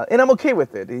 And I'm okay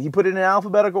with it. He put it in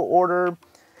alphabetical order.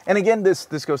 And again, this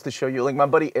goes to show you, like my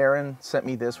buddy Aaron sent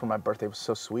me this for my birthday. It was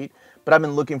so sweet. But I've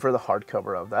been looking for the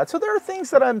hardcover of that. So there are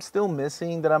things that I'm still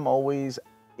missing that I'm always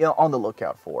on the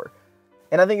lookout for.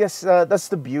 And I think that's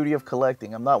the beauty of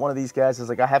collecting. I'm not one of these guys that's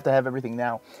like, I have to have everything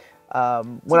now.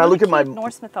 When I look at my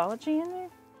Norse mythology in there?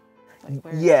 Like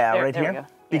right here.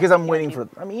 Because I'm waiting for,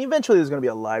 eventually there's going to be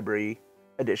a library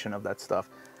edition of that stuff.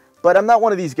 But I'm not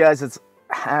one of these guys that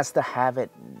has to have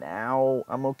it now.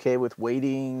 I'm okay with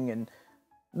waiting and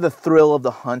the thrill of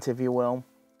the hunt, if you will.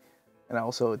 And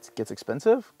also it gets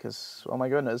expensive because, oh my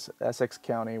goodness, Essex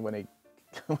County, when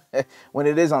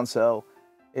it is on sale,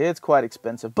 it's quite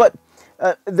expensive. But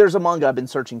there's a manga I've been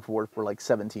searching for like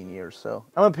 17 years, so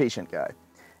I'm a patient guy.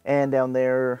 And down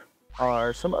there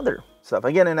are some other stuff.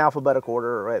 Again, in alphabetical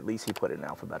order, or at least he put it in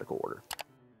alphabetical order.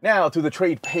 Now to the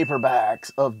trade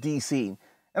paperbacks of DC.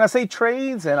 And I say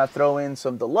trades, and I throw in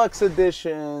some deluxe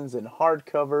editions and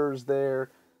hardcovers there.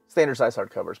 Standard size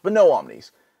hardcovers, but no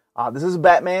Omnis. This is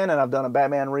Batman, and I've done a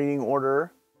Batman reading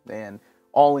order and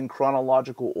all in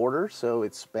chronological order, so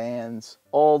it spans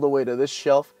all the way to this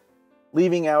shelf,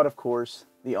 leaving out, of course,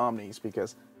 the Omnis,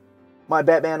 because my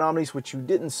Batman Omnis, which you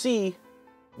didn't see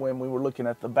when we were looking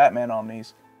at the Batman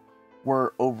Omnis,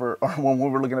 were over, or when we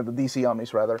were looking at the DC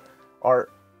Omnis, rather, are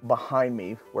behind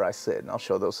me where I sit, and I'll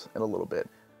show those in a little bit.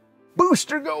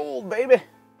 Booster Gold, baby!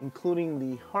 Including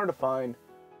the hard-to-find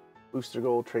Booster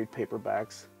Gold trade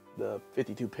paperbacks, the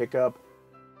 52 pickup,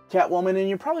 Catwoman, and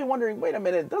you're probably wondering, wait a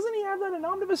minute, doesn't he have that in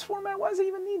Omnibus format? Why does he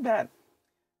even need that?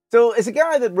 So, as a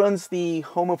guy that runs the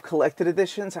home of collected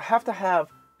editions, I have to have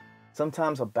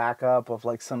sometimes a backup of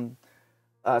like some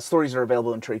stories that are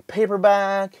available in trade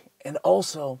paperback, and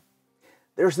also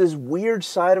there's this weird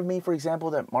side of me, for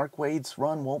example, that Mark Waid's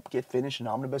run won't get finished in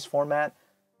Omnibus format,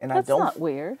 and That's not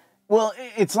weird. Well,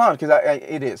 it's not, because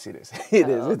it is.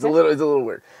 It's a little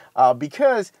weird,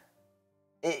 because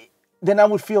then I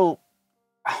would feel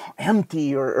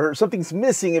empty or something's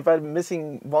missing if I'm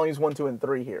missing volumes 1, 2, and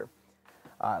 3 here.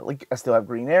 Like I still have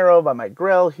Green Arrow by Mike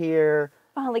Grell here.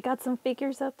 Finally got some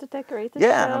figures up to decorate the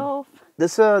shelf.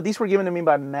 These were given to me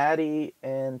by Maddie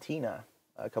and Tina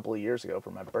a couple of years ago for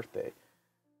my birthday.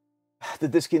 The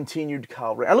discontinued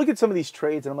Kyle Ray. I look at some of these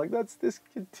trades and I'm like, that's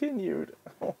discontinued.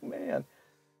 Oh man.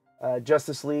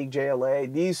 Justice League,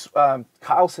 JLA. These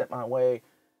Kyle sent my way.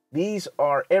 These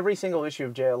are every single issue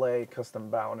of JLA custom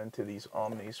bound into these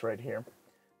Omnis right here.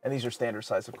 And these are standard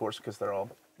size, of course, because they're all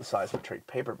the size of a trade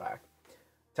paperback.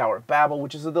 Tower of Babel,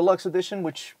 which is a deluxe edition,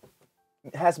 which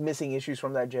has missing issues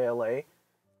from that JLA.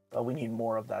 We need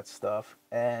more of that stuff.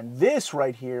 And this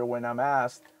right here, when I'm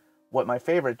asked what my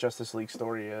favorite Justice League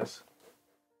story is,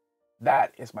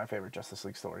 that is my favorite Justice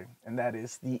League story. And that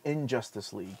is the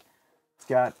Injustice League. It's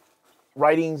got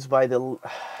writings by the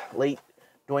late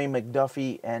Dwayne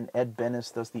McDuffie, and Ed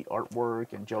Bennis does the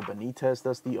artwork, and Joe Benitez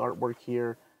does the artwork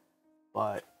here.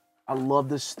 But I love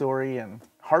this story, and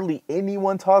hardly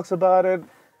anyone talks about it.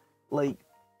 Like,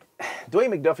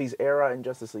 Dwayne McDuffie's era in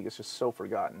Justice League is just so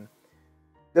forgotten.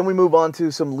 Then we move on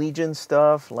to some Legion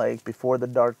stuff, like Before the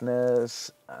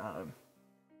Darkness.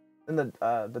 And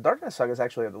the Darkness Saga is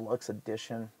actually a deluxe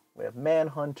edition. We have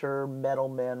Manhunter, Metal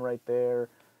Man right there.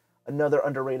 Another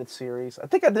underrated series. I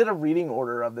think I did a reading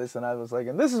order of this, and I was like,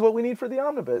 and this is what we need for the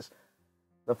Omnibus.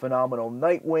 The phenomenal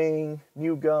Nightwing,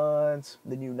 New Gods,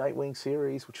 the new Nightwing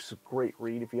series, which is a great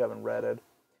read if you haven't read it.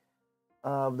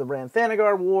 The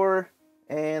Rann-Thanagar War,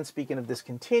 and speaking of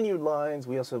discontinued lines,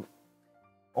 we also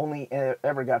only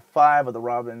ever got 5 of the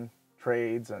Robin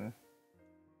trades, and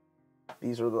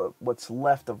these are what's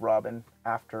left of Robin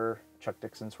after Chuck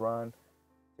Dixon's run.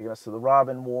 Taking us to the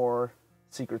Robin War,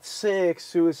 Secret Six,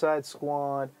 Suicide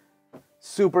Squad,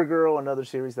 Supergirl, another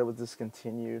series that was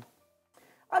discontinued.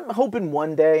 I'm hoping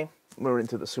one day, we're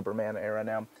into the Superman era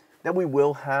now, that we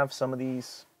will have some of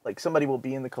these, like somebody will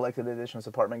be in the collected editions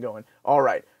department going, all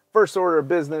right, first order of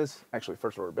business, actually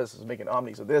first order of business is making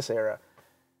Omnis of this era,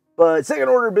 but second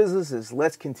order of business is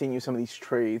let's continue some of these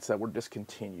trades that were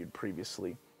discontinued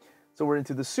previously. So we're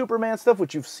into the Superman stuff,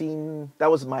 which you've seen.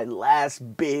 That was my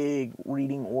last big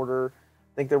reading order.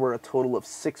 I think there were a total of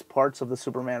 6 parts of the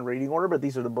Superman reading order, but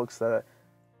these are the books that...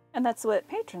 And that's what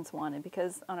patrons wanted,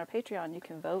 because on our Patreon you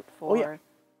can vote for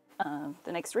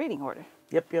the next reading order.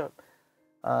 Yep.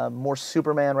 More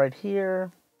Superman right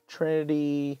here,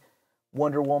 Trinity,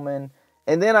 Wonder Woman.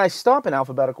 And then I stop in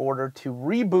alphabetical order to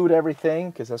reboot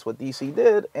everything, because that's what DC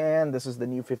did, and this is the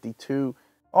New 52.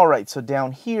 Alright, so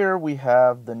down here we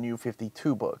have the New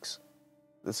 52 books.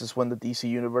 This is when the DC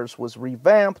Universe was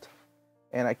revamped,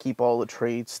 and I keep all the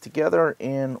trades together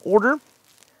in order.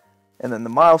 And then the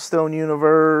Milestone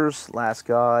Universe, Last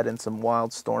God, and some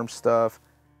Wildstorm stuff.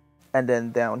 And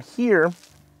then down here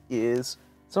is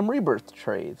some Rebirth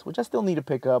trades, which I still need to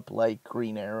pick up, like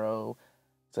Green Arrow.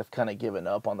 So I've kind of given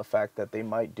up on the fact that they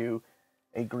might do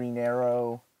a Green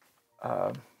Arrow,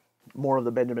 more of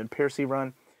the Benjamin Piercy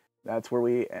run. That's where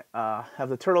we have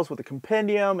the Turtles with the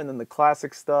Compendium, and then the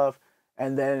classic stuff,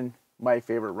 and then my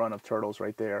favorite run of Turtles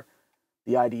right there,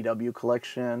 the IDW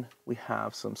collection. We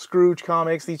have some Scrooge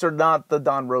comics. These are not the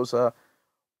Don Rosa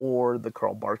or the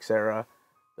Karl Barks era.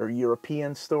 They're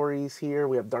European stories here.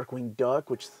 We have Darkwing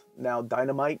Duck, which now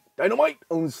Dynamite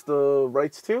owns the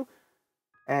rights to,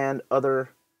 and other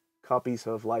copies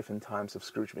of Life and Times of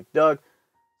Scrooge McDuck.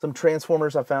 Some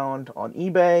Transformers I found on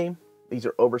eBay. These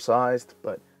are oversized,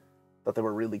 but I thought they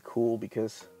were really cool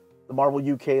because the Marvel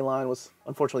UK line was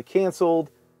unfortunately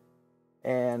canceled,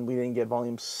 and we didn't get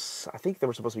volumes. I think there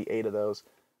were supposed to be 8 of those.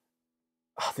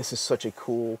 Oh, this is such a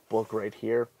cool book right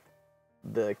here.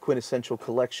 The Quintessential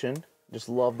Collection. Just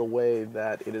love the way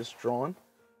that it is drawn.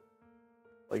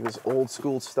 Like this old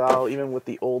school style, even with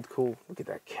the old cool. Look at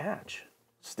that catch.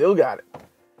 Still got it.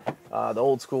 The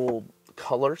old school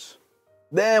colors.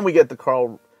 Then we get the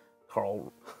Carl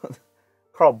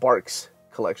Barks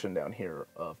collection down here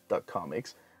of Duck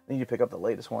Comics. I need to pick up the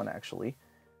latest one, actually.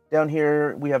 Down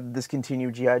here, we have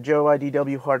discontinued G.I. Joe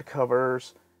IDW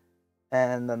hardcovers,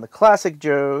 and then the Classic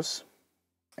Joes,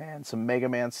 and some Mega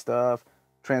Man stuff,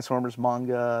 Transformers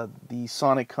manga, the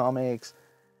Sonic comics.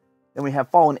 Then we have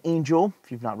Fallen Angel.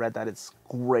 If you've not read that, it's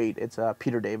great. It's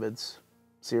Peter David's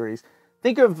series.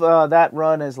 Think of that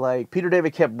run as like Peter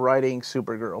David kept writing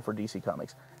Supergirl for DC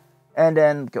Comics. And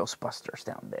then Ghostbusters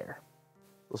down there.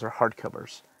 Those are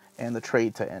hardcovers. And the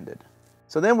trade to ended.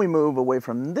 So then we move away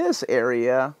from this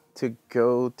area to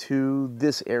go to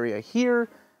this area here,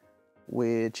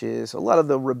 which is a lot of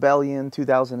the Rebellion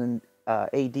 2000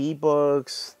 AD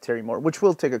books, Terry Moore, which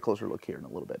we'll take a closer look here in a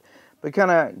little bit. But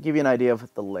kind of give you an idea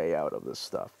of the layout of this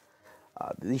stuff.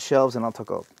 These shelves, and I'll talk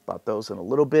about those in a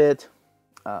little bit.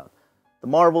 The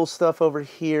Marvel stuff over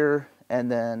here,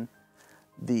 and then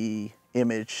the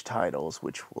Image titles,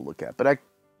 which we'll look at. But I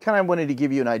kind of wanted to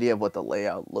give you an idea of what the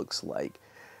layout looks like,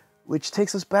 which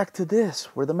takes us back to this,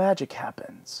 where the magic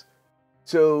happens.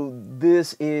 So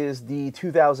this is the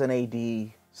 2000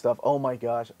 AD stuff. Oh my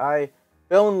gosh, I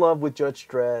fell in love with Judge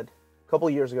Dredd a couple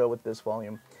years ago with this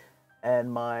volume,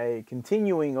 and my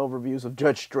continuing overviews of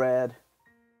Judge Dredd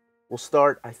will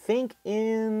start, I think,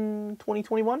 in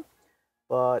 2021,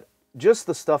 but just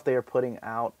the stuff they are putting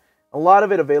out, a lot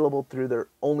of it available through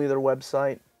only their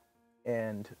website,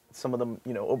 and some of them,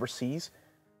 overseas.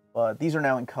 But these are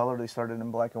now in color. They started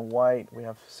in black and white. We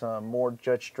have some more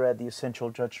Judge Dredd, the Essential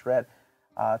Judge Dredd.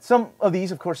 Some of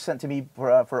these, of course, sent to me for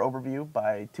overview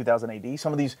by 2000 AD.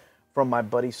 Some of these from my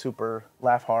buddy Super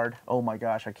Laugh Hard. Oh my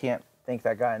gosh, I can't thank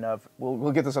that guy enough.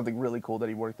 We'll get to something really cool that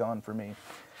he worked on for me.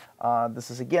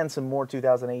 This is, again, some more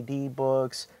 2000 AD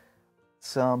books.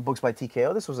 Some books by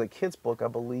TKO. This was a kid's book, I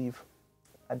believe.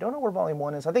 I don't know where volume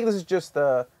 1 is. I think this is just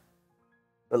the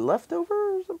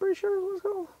Leftovers, I'm pretty sure it was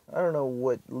called. I don't know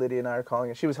what Lydia and I are calling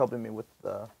it. She was helping me with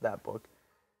that book.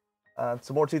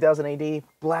 Some more 2000 AD.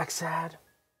 Black Sad.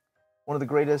 One of the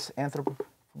greatest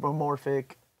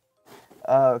anthropomorphic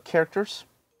characters.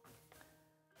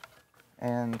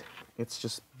 And it's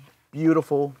just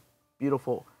beautiful,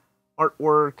 beautiful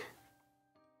artwork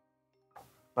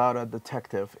about a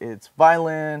detective. It's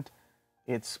violent.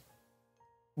 It's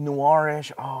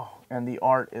noirish. Oh, and the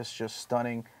art is just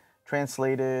stunning.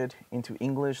 Translated into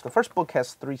English. The first book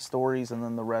has 3 stories, and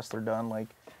then the rest are done like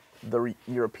the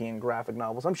European graphic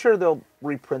novels. I'm sure they'll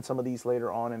reprint some of these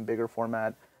later on in bigger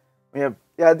format.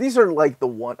 Yeah, these are like the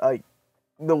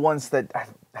ones that I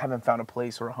haven't found a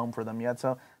place or a home for them yet.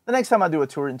 So the next time I do a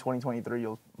tour in 2023,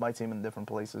 you might see them in different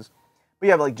places. We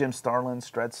have like Jim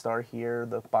Starlin's Dreadstar here,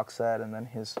 the box set, and then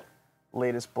his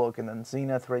latest book, and then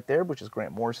Zenith right there, which is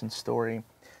Grant Morrison's story.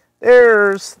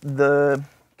 There's the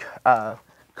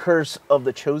Curse of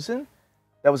the Chosen.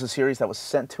 That was a series that was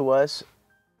sent to us.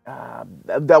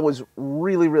 That was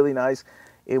really, really nice.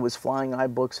 It was Flying Eye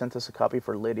Books sent us a copy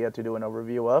for Lydia to do an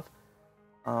overview of.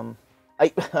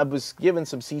 I was given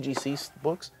some CGC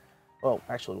books. Well,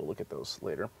 actually, we'll look at those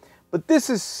later. But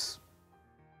this is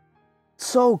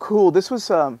so cool. This was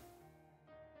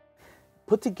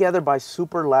put together by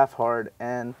Super Laugh Hard,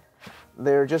 and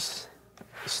they're just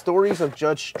stories of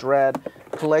Judge Dredd,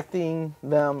 collecting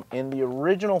them in the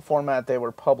original format they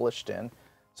were published in.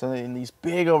 So in these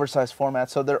big oversized formats.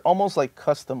 So they're almost like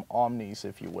custom omnis,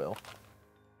 if you will.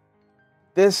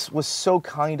 This was so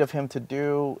kind of him to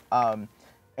do. And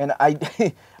I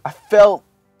I felt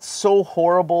so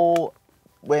horrible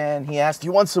when he asked, "Do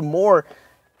you want some more?"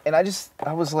 And I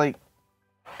was like,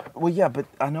 well, yeah, but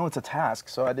I know it's a task,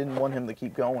 so I didn't want him to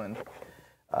keep going.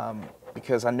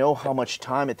 Because I know how much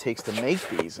time it takes to make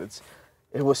these.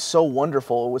 It was so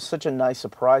wonderful. It was such a nice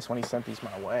surprise when he sent these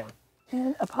my way.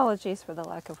 And apologies for the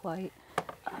lack of light.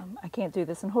 I can't do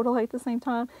this and hold a light at the same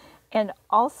time. And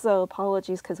also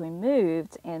apologies because we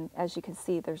moved, and as you can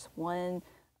see, there's one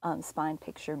spine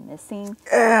picture missing.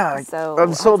 Yeah, so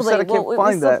I'm so upset I can't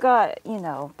find that. We've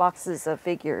got, boxes of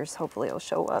figures. Hopefully it'll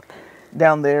show up.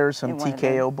 Down there, some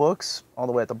TKO books, all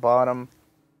the way at the bottom.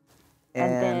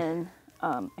 And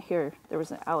then here, there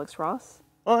was an Alex Ross.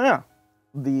 Oh, yeah.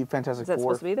 The Fantastic Four. Is that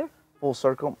supposed to be there? Full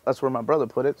Circle. That's where my brother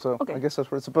put it, so okay. I guess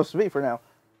that's where it's supposed to be for now.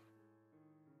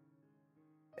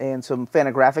 And some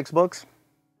Fantagraphics books.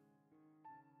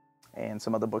 And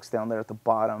some other books down there at the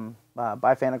bottom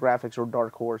by Fantagraphics or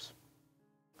Dark Horse.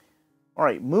 All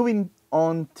right, moving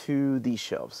on to these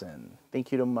shelves. And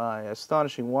thank you to my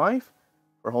astonishing wife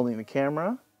for holding the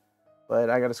camera. But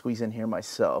I got to squeeze in here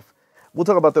myself. We'll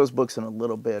talk about those books in a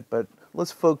little bit, but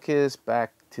let's focus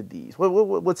back to these.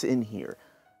 What's in here?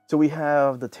 So we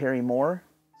have the Terry Moore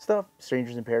stuff,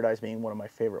 Strangers in Paradise being one of my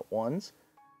favorite ones.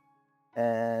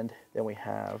 And then we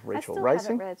have Rachel Rising. I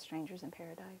still haven't read Strangers in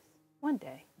Paradise. One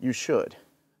day. You should.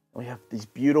 We have these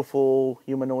beautiful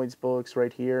humanoids books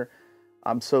right here.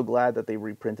 I'm so glad that they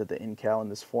reprinted the Incal in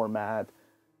this format.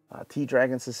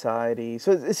 Tea-Dragon Society.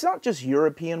 So it's not just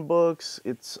European books.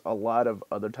 It's a lot of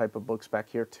other type of books back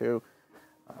here too.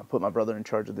 I put my brother in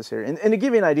charge of this area. And to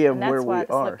give you an idea of where we are. And that's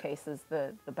why the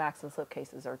slipcases, the backs of the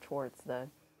slipcases are towards the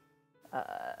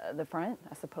front.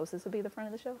 I suppose this would be the front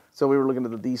of the shelf. So we were looking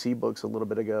at the DC books a little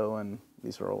bit ago, and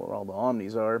these are where all the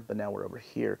Omnis are, but now we're over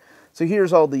here. So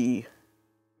here's all the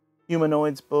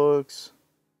humanoids books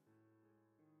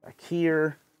back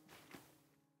here.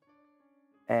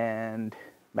 And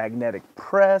Magnetic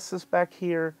Press is back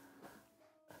here.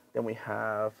 Then we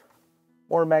have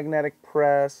more Magnetic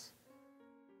Press.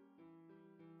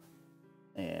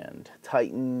 And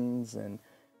Titans, and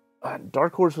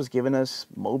Dark Horse was giving us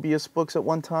Mobius books at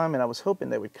one time, and I was hoping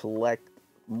they would collect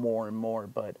more and more,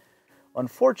 but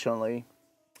unfortunately,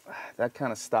 that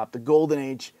kind of stopped. The Golden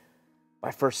Age by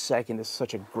First Second is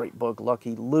such a great book.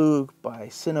 Lucky Luke by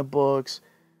Cinebooks.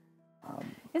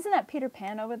 Isn't that Peter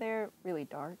Pan over there really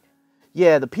dark?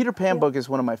 Yeah, the Peter Pan book is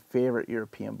one of my favorite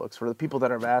European books. For the people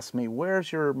that have asked me,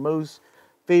 where's your most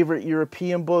favorite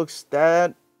European books,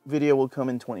 that video will come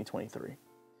in 2023.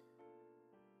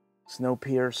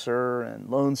 Snowpiercer and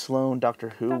Lone Sloan, Doctor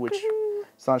Who, which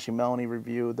Astonishing Melanie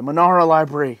reviewed. The Monara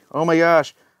Library. Oh my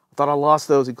gosh. I thought I lost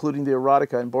those, including the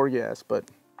erotica and Borgias, but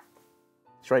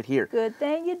it's right here. Good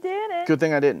thing you didn't. Good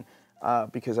thing I didn't,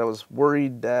 because I was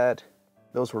worried that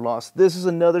those were lost. This is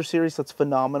another series that's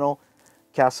phenomenal.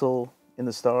 Castle in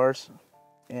the Stars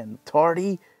and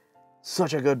Tardy.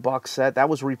 Such a good box set. That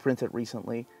was reprinted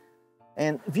recently.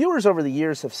 And viewers over the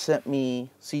years have sent me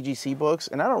CGC books,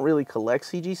 and I don't really collect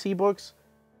CGC books,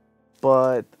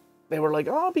 but they were like,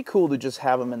 oh, it'd be cool to just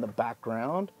have them in the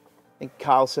background. I think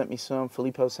Kyle sent me some,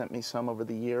 Filippo sent me some over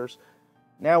the years.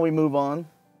 Now we move on.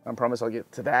 I promise I'll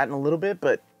get to that in a little bit,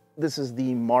 but this is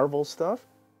the Marvel stuff.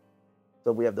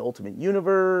 So we have the Ultimate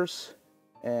Universe,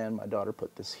 and my daughter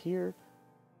put this here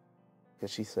because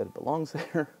she said it belongs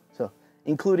there. So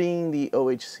including the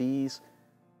OHCs,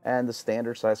 and the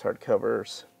standard size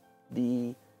hardcovers,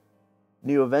 the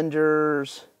New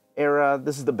Avengers era.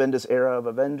 This is the Bendis era of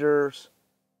Avengers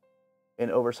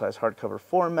in oversized hardcover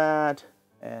format.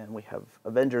 And we have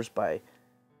Avengers by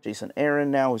Jason Aaron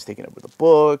now, who's taking over the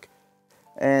book.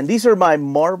 And these are my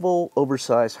Marvel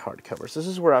oversized hardcovers. This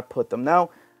is where I put them. Now,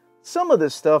 some of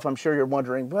this stuff, I'm sure you're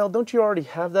wondering, well, don't you already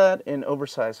have that in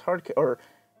oversized hardcover or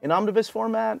in omnibus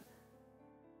format?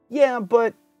 Yeah,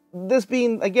 but this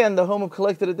being, again, the home of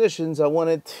collected editions, I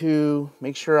wanted to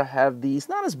make sure I have these,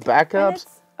 not as backups. And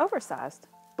it's oversized.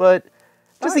 But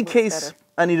just in case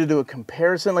I need to do a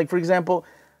comparison. Like, for example,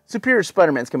 Superior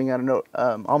Spider-Man's coming out in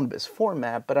omnibus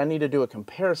format, but I need to do a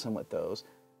comparison with those.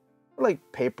 Like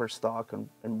paper stock and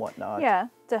whatnot. Yeah,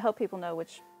 to help people know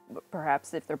which,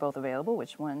 perhaps if they're both available,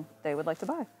 which one they would like to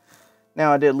buy.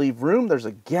 Now, I did leave room. There's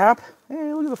a gap.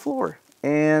 Hey, look at the floor.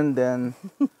 And then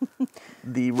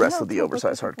the rest of the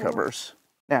oversized hardcovers.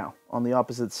 Now, on the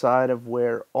opposite side of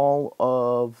where all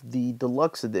of the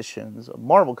deluxe editions of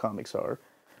Marvel Comics are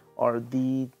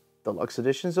the deluxe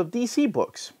editions of DC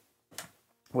books.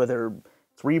 Whether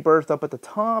it's Rebirth up at the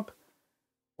top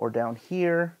or down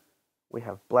here, we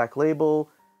have Black Label,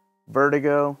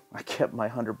 Vertigo. I kept my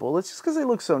 100 Bullets just because they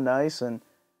look so nice, and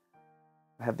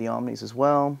I have the Omnis as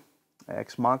well.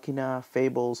 Ex Machina,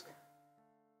 Fables,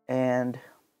 and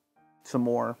some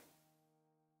more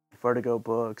Vertigo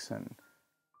books and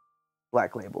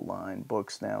Black Label line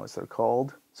books now, as they're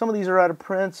called. Some of these are out of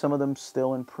print, some of them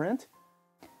still in print,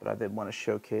 but I did want to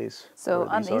showcase. So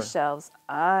on these shelves,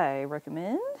 I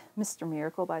recommend Mr.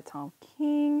 Miracle by Tom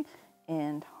King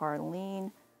and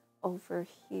Harleen over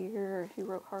here. Who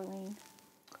wrote Harleen?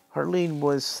 Harleen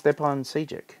was Stepan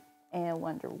Sajic. And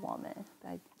Wonder Woman.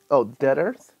 Dead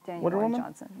Earth? Daniel Wonder Warren Woman?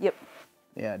 Johnson. Yep.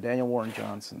 Yeah, Daniel Warren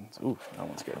Johnson. Ooh, that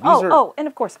one's good. And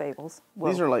of course Fables.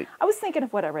 These are like... I was thinking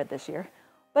of what I read this year,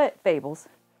 but Fables,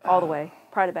 all the way.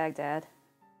 Pride of Baghdad.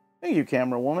 Thank you,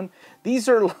 Camera Woman. These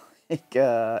are like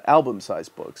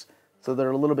album-sized books, so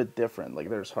they're a little bit different. Like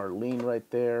there's Harleen right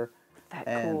there.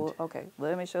 That's cool. Okay,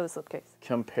 let me show the slipcase.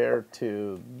 Compared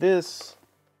to this,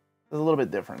 it's a little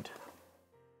bit different.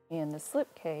 And the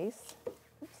slipcase...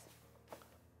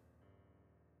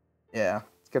 Yeah,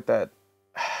 it's got that,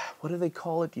 what do they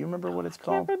call it? Do you remember what it's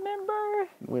called? I can't remember.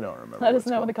 We don't remember. Let us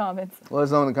know in the comments. Let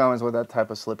us know in the comments what that type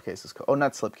of slipcase is called. Oh,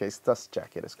 not slipcase, dust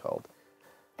jacket is called.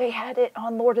 They had it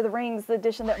on Lord of the Rings, the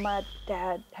edition that my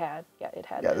dad had. Yeah, it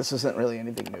had. Yeah, this isn't really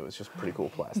anything new. It's just pretty cool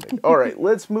plastic. All right,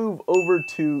 let's move over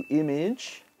to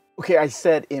Image. Okay, I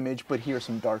said Image, but here's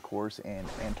some Dark Horse and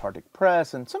Antarctic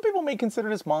Press, and some people may consider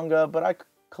this manga, but I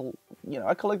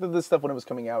collected this stuff when it was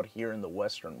coming out here in the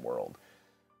Western world.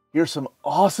 Here's some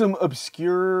awesome,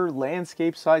 obscure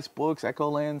landscape-size books,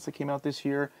 Echolands, that came out this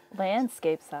year.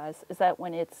 Landscape size? Is that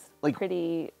when it's like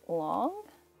pretty long?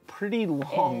 Pretty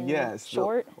long, yes.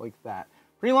 Short? Like that.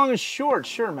 Pretty long and short,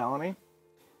 sure, Melanie.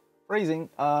 Phrasing.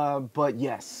 But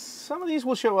yes, some of these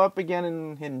will show up again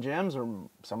in Hidden Gems, or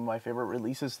some of my favorite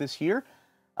releases this year.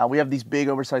 We have these big,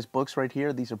 oversized books right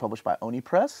here. These are published by Oni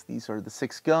Press. These are The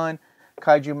Sixth Gun,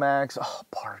 Kaiju Max,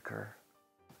 Parker.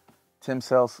 Tim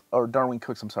Sells, or Darwin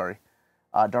Cook's, I'm sorry.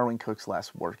 Darwin Cook's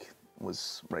last work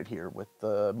was right here with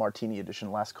the Martini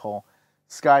edition, Last Call.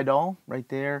 Sky Doll, right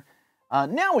there.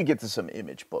 Now we get to some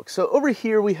Image books. So over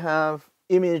here we have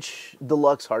Image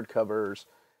Deluxe hardcovers.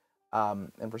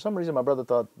 And for some reason my brother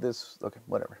thought this, okay,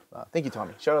 whatever. Thank you,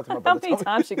 Tommy. Shout out to my brother, How many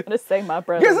times are you going to say my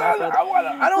brother? Yes, my brother?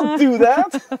 I don't do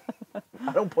that.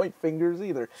 I don't point fingers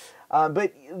either.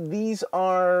 But these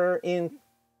are in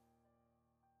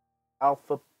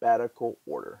alphabetical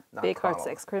order. Not Big Heart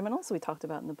chronological. Sex Criminals, we talked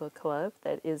about in the book club.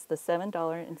 That is the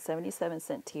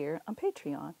 $7.77 tier on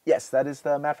Patreon. Yes, that is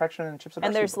the Matt Fraction and Chips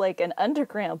And there's book. like an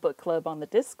underground book club on the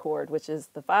Discord, which is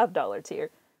the $5 tier.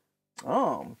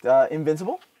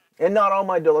 Invincible. And not all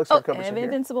my deluxe hardcovers and are here.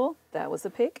 Invincible, that was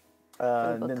a pick.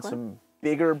 And then some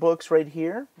bigger books right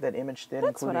here that Image did.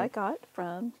 That's including... what I got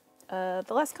from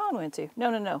the last con we went to.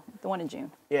 No, the one in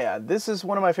June. Yeah, this is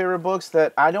one of my favorite books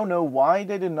that I don't know why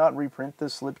they did not reprint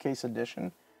this slipcase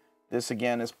edition. This,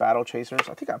 again, is Battle Chasers.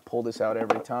 I think I pull this out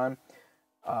every time.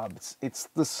 It's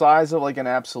the size of like an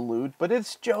absolute, but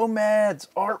it's Joe Mad's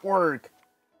artwork.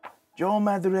 Joe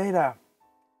Madureira.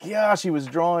 Gosh, he was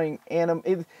drawing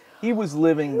he was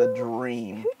living the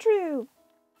dream. Who drew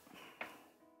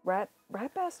Rat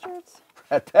Bastards?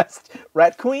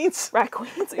 Rat Queens? Rat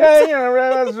Queens. Yeah,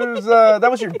 Rat Bastards.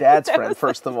 That was your dad's friend,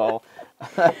 first of all.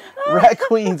 Rat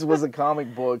Queens was a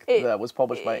comic book that was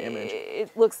published by Image.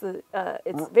 It looks,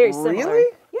 it's very similar.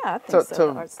 Really? Yeah, I think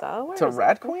so. The art style. Where is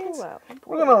Rat it? Queens?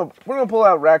 We're gonna pull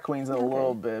out Rat Queens in a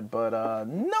little bit, but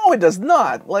no, it does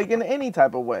not. Like in any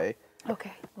type of way.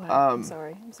 Okay. Well, I'm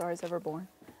sorry. I'm sorry as ever born.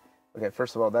 Okay,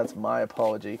 first of all, that's my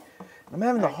apology. I'm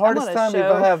having the hardest time if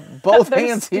show I have both other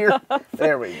hands here.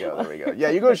 There we go. Yeah,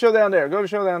 you go to show down there. Go to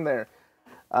show down there.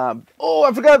 I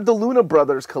forgot the Luna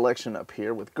Brothers collection up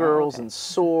here with Girls and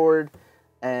Sword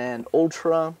and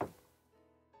Ultra.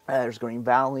 There's Green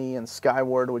Valley and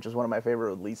Skyward, which is one of my favorite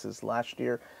releases last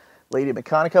year. Lady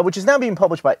Mechanica, which is now being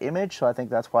published by Image, so I think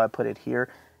that's why I put it here.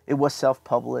 It was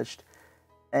self-published.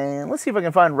 And let's see if I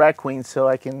can find Rat Queen so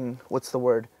I can, what's the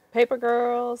word? Paper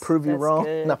Girls. Prove you wrong?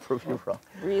 Good. Not prove you wrong.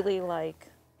 Really like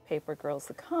Paper Girls,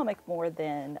 the comic, more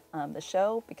than the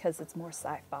show because it's more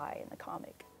sci-fi in the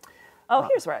comic. Oh,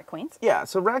 here's Rat Queens. Yeah,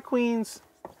 so Rat Queens,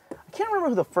 I can't remember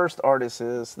who the first artist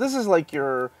is. This is like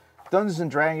your Dungeons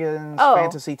and Dragons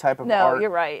fantasy type of art. No, you're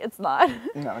right. It's not.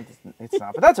 No, it's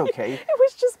not, but that's okay. It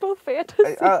was just both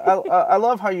fantasy. I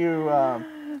love how you,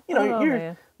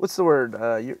 Man. what's the word?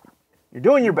 You're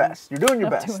doing your best. You're doing your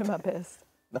I'm best. doing my best.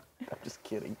 No, I'm just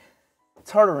kidding. It's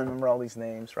hard to remember all these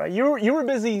names, right? You were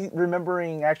busy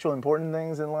remembering actual important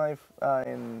things in life.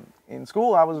 In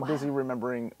school, I was busy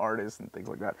remembering artists and things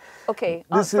like that. Okay,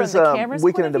 this from is the camera's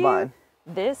Wicked point and of view, Divine.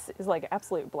 this is like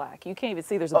absolute black. You can't even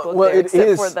see there's a book Well, there it except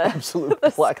is for the absolute the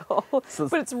black. skull. So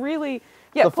but it's really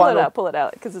pull it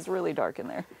out because it's really dark in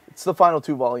there. It's the final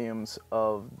 2 volumes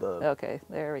of the Okay,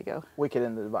 there we go. Wicked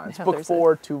and the Divine. It's Now book there's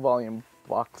 4, 2-volume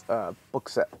book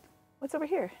set. What's over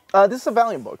here? This is a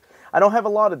Valiant book. I don't have a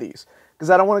lot of these because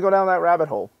I don't want to go down that rabbit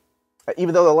hole.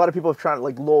 Even though a lot of people have tried,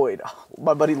 like Lloyd,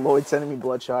 my buddy Lloyd sending me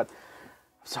Bloodshot.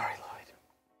 I'm sorry, Lloyd,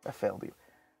 I failed you.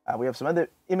 We have some other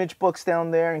Image books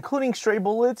down there, including Stray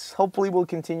Bullets. Hopefully, we'll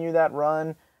continue that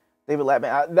run. David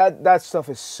Lapman, that stuff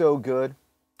is so good.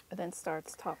 And then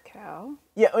starts Top Cow.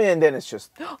 Yeah, and then it's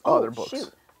just Oh, other books.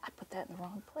 Shoot. I put that in the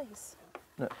wrong place.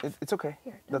 No, it's okay.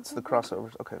 Here, That's the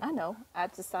crossovers. Okay. I know. I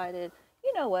decided,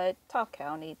 you know what? Top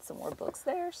Cow needs some more books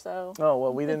there, so. Oh,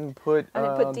 well, we didn't put, I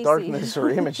didn't put DC. Darkness or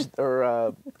Image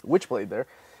or Witchblade there.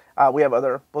 We have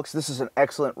other books. This is an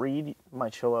excellent read.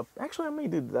 Might show up. Actually, I may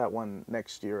do that one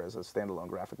next year as a standalone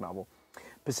graphic novel.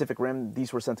 Pacific Rim.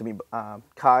 These were sent to me.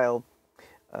 Kyle.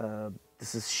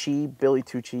 This is Billy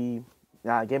Tucci.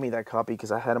 Gave me that copy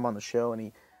because I had him on the show, and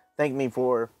he thanked me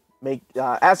for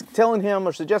telling him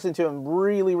or suggesting to him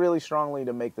really, really strongly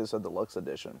to make this a deluxe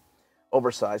edition,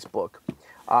 oversized book.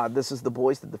 This is The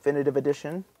Boys, the definitive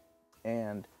edition,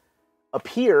 and Up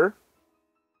here,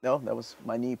 no, that was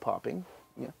my knee popping.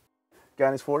 Yeah. Guy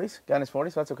in his 40s. Guy in his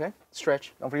 40s, that's okay.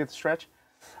 Stretch. Don't forget to stretch.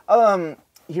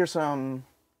 Here's some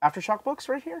Aftershock books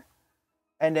right here.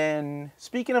 And then,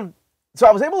 speaking of... So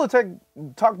I was able to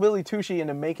talk Billy Tucci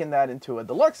into making that into a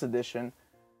deluxe edition.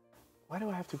 Why do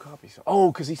I have 2 copies?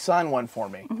 Oh, because he signed one for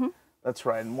me. Mm-hmm. That's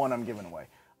right, and one I'm giving away.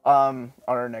 On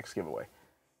our next giveaway.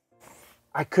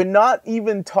 I could not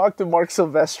even talk to Mark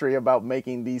Silvestri about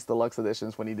making these deluxe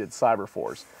editions when he did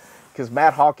Cyberforce. Because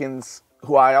Matt Hawkins,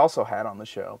 who I also had on the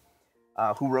show,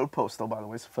 who wrote Postal, by the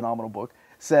way, it's a phenomenal book,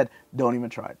 said, don't even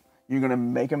try it. You're going to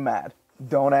make him mad.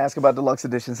 Don't ask about deluxe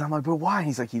editions. I'm like, but why?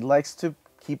 He's like, he likes to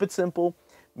keep it simple,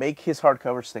 make his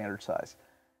hardcover standard size.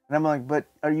 And I'm like, but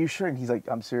are you sure? And he's like,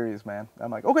 I'm serious, man.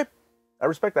 I'm like, okay, I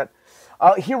respect that.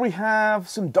 Here we have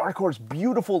some Dark Horse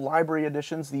beautiful library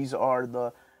editions. These are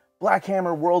the Black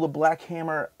Hammer, World of Black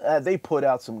Hammer. They put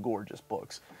out some gorgeous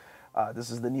books. This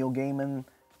is the Neil Gaiman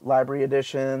library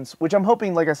editions, which I'm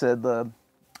hoping, like I said, the...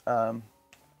 what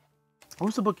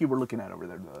was the book you were looking at over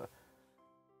there? The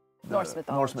Norse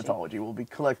Mythology. Norse Mythology will be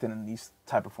collected in these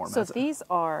type of formats. So these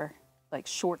are like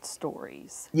short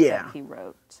stories that he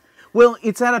wrote. Well,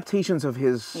 it's adaptations of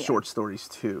his short stories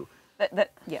too.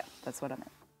 Yeah, that's what I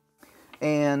meant.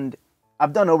 And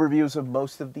I've done overviews of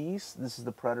most of these. This is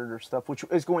the Predator stuff, which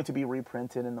is going to be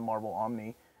reprinted in the Marvel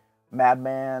Omni.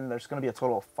 Madman, there's going to be a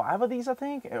total of 5 of these, I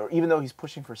think, or even though he's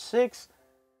pushing for 6.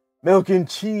 Milk and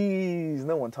cheese.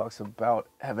 No one talks about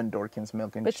Evan Dorkin's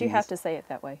milk and cheese. But you have to say it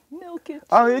that way. Milk and cheese.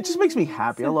 Oh, it just makes me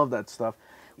happy. I love that stuff.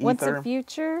 What's the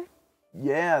future?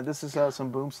 Yeah, this is some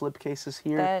boom slipcases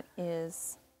here. That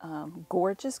is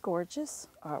gorgeous, gorgeous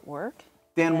artwork.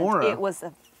 Dan Mora. It was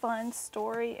a fun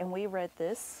story, and we read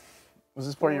this. Was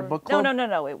this part of your book club?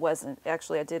 No, it wasn't.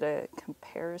 Actually, I did a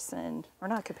comparison, or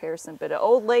not comparison, but an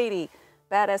old lady,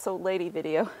 badass old lady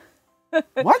video.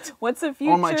 What? What's the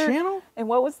future? On my channel? And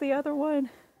what was the other one?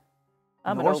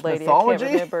 I'm Norse an old lady. Mythology? I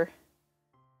can't remember.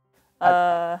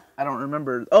 I don't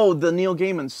remember. Oh, the Neil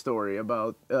Gaiman story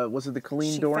about, was it the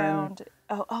Colleen Doran?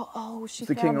 She found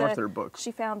the King Arthur book.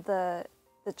 She found the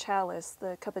chalice,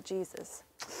 the cup of Jesus.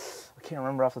 I can't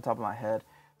remember off the top of my head.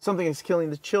 Something is Killing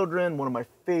the Children, one of my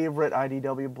favorite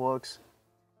IDW books.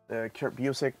 The Kurt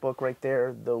Busiek book right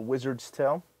there, The Wizard's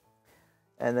Tale.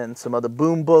 And then some other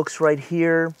boom books right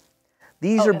here.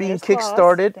 These are being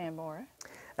kickstarted.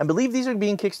 I believe these are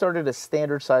being kickstarted as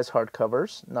standard size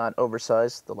hardcovers, not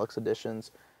oversized deluxe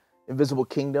editions. Invisible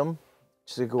Kingdom,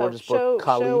 which is a gorgeous book.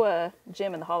 Show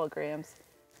Jim and the Holograms,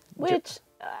 which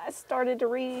I started to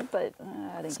read, but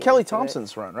I didn't. It's Kelly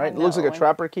Thompson's run, right? It looks like a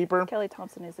Trapper Keeper. Kelly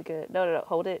Thompson is a good. No,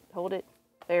 hold it.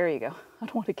 There you go. I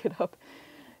don't want to get up.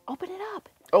 Open it up.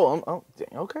 Oh,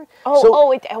 okay.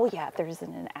 Yeah. There's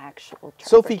an actual Trapper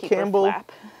Sophie Keeper Campbell.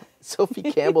 flap. Sophie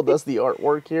Campbell does the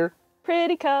artwork here.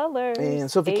 Pretty colors.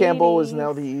 And Sophie Campbell is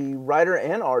now the writer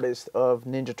and artist of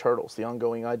Ninja Turtles, the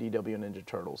ongoing IDW Ninja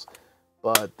Turtles.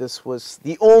 But this was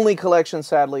the only collection,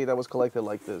 sadly, that was collected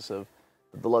like this of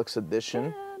the deluxe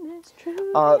edition.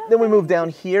 Then we move down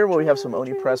here where we have some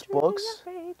Oni Press books.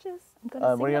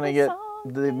 We're going to get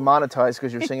demonetized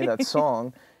because you're singing that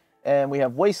song. And we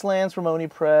have Wastelands from Oni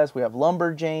Press. We have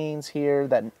Lumberjanes here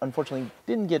that unfortunately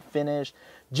didn't get finished.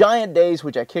 Giant Days,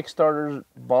 which at Kickstarter,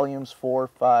 volumes 4,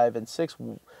 5, and 6.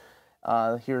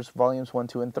 Here's volumes 1,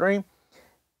 2, and 3.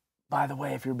 By the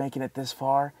way, if you're making it this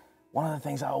far, one of the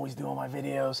things I always do on my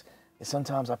videos is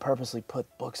sometimes I purposely put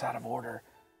books out of order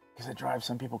because it drives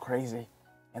some people crazy.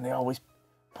 And they always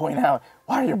point out,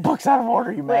 why are your books out of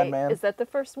order, you madman? Is that the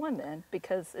first one then?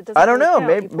 Because it doesn't. I don't know.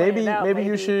 Count. Maybe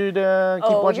you should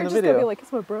keep watching the video. You're just gonna be like,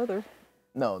 it's my brother.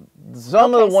 No,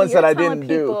 some of the ones that I didn't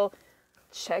do.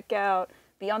 Check out.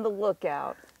 Be on the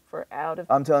lookout for out of.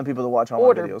 I'm telling people to watch all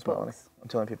my videos, Melanie. I'm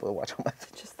telling people to watch all my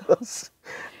videos.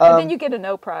 And then you get a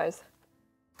no prize.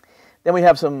 Then we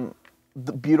have some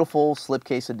beautiful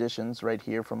slipcase editions right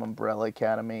here from Umbrella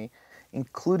Academy,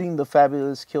 including the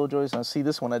fabulous Killjoys. Now, see,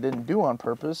 this one I didn't do on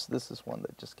purpose. This is one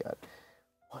that just got.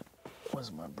 What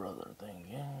was my brother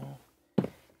thing?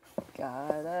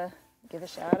 Gotta give a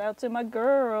shout out to my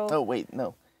girl. Oh wait,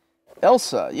 no,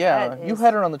 Elsa. Yeah, you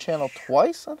had her on the channel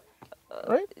twice,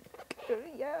 right?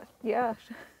 Yeah.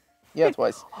 Yeah,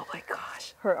 twice. Oh my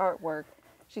gosh, her artwork.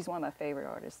 She's one of my favorite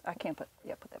artists. I can't put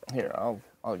that back. Here,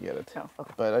 I'll get it. Oh,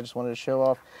 okay. But I just wanted to show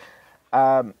off.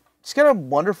 She's got a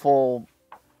wonderful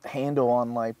handle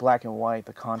on like black and white,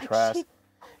 the contrast.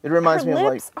 It reminds me of like.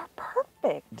 Her lips are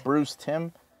perfect. Bruce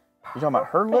Timm. You talking about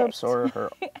her lips or her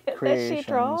creations? That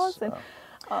she draws. And,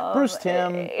 Bruce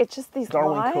Timm. It's just these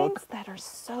Darwin lines Cook. that are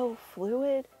so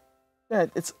fluid. Yeah,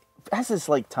 it has this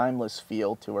like timeless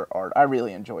feel to her art. I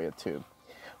really enjoy it too.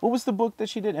 What was the book that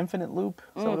she did? Infinite Loop?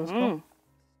 Is that what it was called?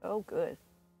 So good.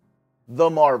 The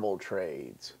Marvel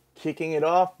trades. Kicking it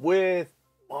off with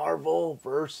Marvel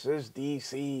versus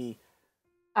DC.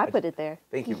 I put it there.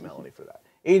 Thank you, Melanie, for that.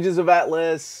 Ages of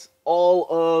Atlas, all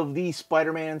of the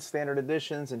Spider-Man standard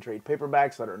editions and trade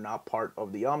paperbacks that are not part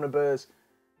of the Omnibus,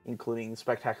 including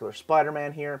Spectacular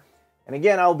Spider-Man here. And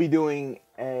again, I'll be doing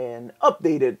an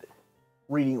updated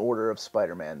reading order of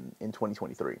Spider-Man in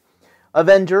 2023.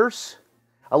 Avengers.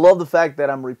 I love the fact that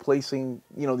I'm replacing,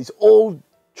 these old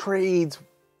trades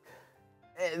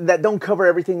that don't cover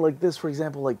everything like this, for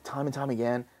example, like time and time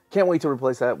again. Can't wait to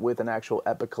replace that with an actual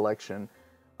epic collection.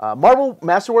 Marvel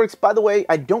Masterworks, by the way,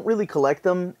 I don't really collect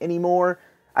them anymore.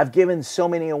 I've given so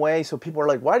many away, so people are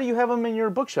like, why do you have them in your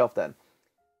bookshelf then?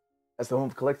 As the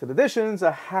home of collected editions,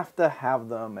 I have to have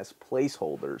them as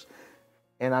placeholders.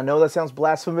 And I know that sounds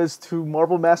blasphemous to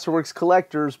Marvel Masterworks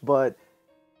collectors, but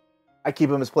I keep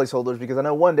them as placeholders because I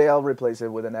know one day I'll replace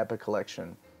it with an epic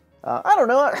collection. I don't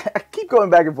know, I keep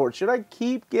going back and forth. Should I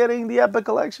keep getting the epic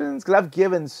collections? Because I've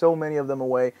given so many of them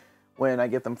away when I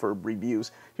get them for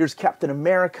reviews. Here's Captain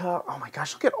America. Oh my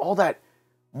gosh, look at all that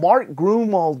Mark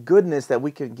Grunwald goodness that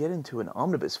we can get into an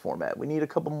omnibus format. We need a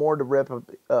couple more to wrap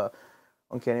up,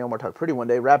 Uncanny Omar Talk Pretty one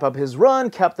day, wrap up his run.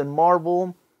 Captain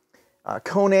Marvel,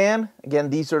 Conan. Again,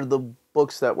 these are the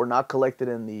books that were not collected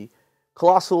in the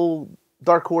Colossal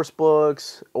Dark Horse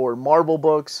books or Marvel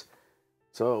books.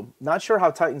 So, not sure how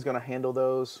Titan's going to handle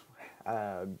those,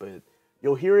 but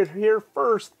you'll hear it here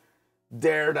first.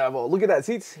 Daredevil. Look at that.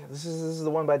 See, this is the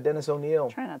one by Dennis O'Neil.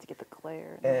 Try not to get the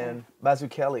glare. And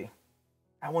Mazzucchelli.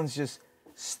 That one's just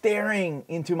staring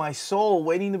into my soul,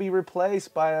 waiting to be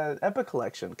replaced by an epic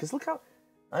collection. Because look how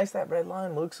nice that red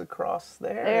line looks across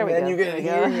there. There we go. And then you get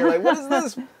here and you're like, what is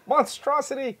this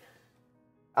monstrosity?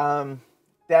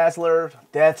 Dazzler,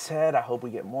 Death's Head. I hope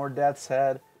we get more Death's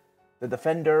Head. The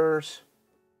Defenders.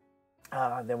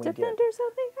 Then we Defenders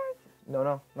of the Earth.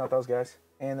 No, not those guys.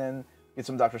 And then get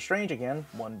some Doctor Strange again,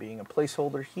 one being a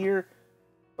placeholder here.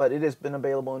 But it has been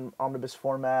available in omnibus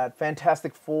format.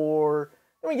 Fantastic Four.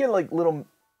 Then we get like little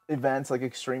events like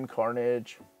Extreme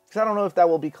Carnage. Because I don't know if that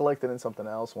will be collected in something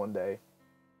else one day.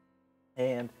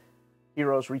 And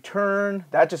Heroes Return.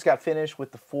 That just got finished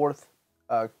with the fourth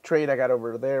trade I got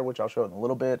over there, which I'll show in a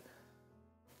little bit.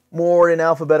 More in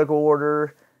alphabetical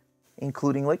order,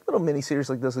 including like little mini-series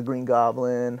like this, the Green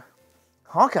Goblin.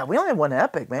 Hawkeye, we only have one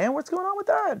epic, man. What's going on with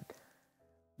that?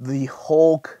 The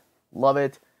Hulk, love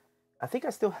it. I think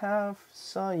I still have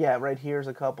some, yeah, right here's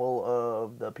a couple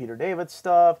of the Peter David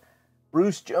stuff.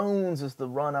 Bruce Jones is the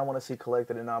run I want to see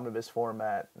collected in omnibus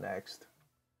format next.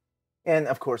 And,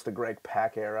 of course, the Greg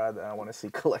Pak era that I want to see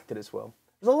collected as well.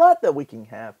 There's a lot that we can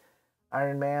have.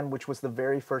 Iron Man, which was the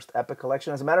very first epic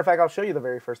collection. As a matter of fact, I'll show you the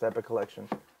very first epic collection.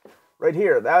 Right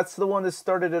here. That's the one that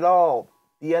started it all.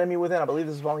 The Enemy Within. I believe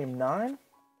this is volume 9?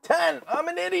 10! I'm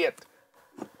an idiot!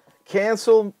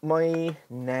 Cancel me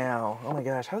now. Oh my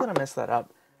gosh, how did I mess that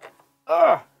up?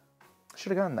 Ugh!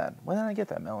 Should have gotten that. Why didn't I get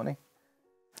that, Melanie?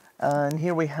 And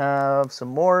here we have some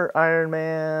more Iron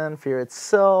Man. Fear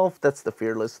Itself. That's the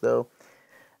Fearless, though.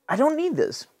 I don't need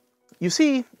this. You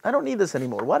see, I don't need this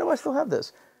anymore. Why do I still have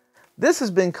this? This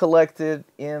has been collected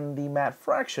in the Matt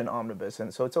Fraction Omnibus,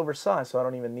 and so it's oversized, so I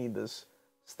don't even need this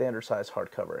standard size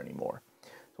hardcover anymore. So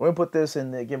we're going to put this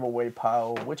in the giveaway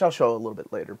pile, which I'll show a little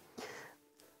bit later.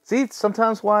 See,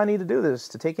 sometimes why I need to do this,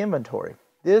 to take inventory.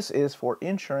 This is for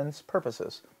insurance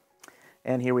purposes.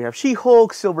 And here we have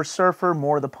She-Hulk, Silver Surfer,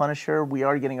 more of the Punisher. We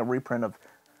are getting a reprint of,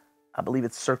 I believe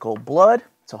it's Circle Blood.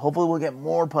 So hopefully we'll get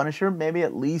more Punisher, maybe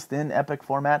at least in epic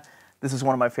format. This is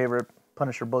one of my favorite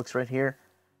Punisher books right here.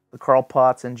 The Carl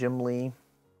Potts and Jim Lee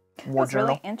War It was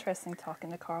really interesting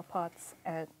talking to Carl Potts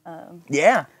at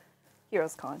yeah.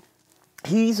 Heroes Con.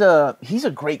 He's a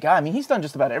great guy. I mean, he's done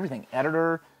just about everything.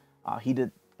 Editor,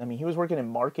 he was working in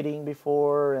marketing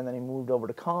before, and then he moved over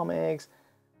to comics.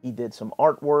 He did some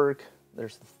artwork.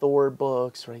 There's the Thor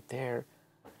books right there,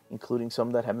 including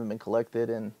some that haven't been collected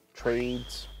in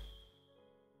trades,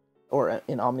 or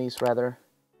in Omnis, rather.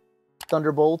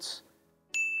 Thunderbolts.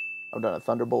 I've done a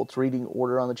Thunderbolts reading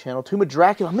order on the channel. Tomb of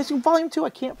Dracula. I'm missing volume 2. I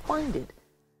can't find it.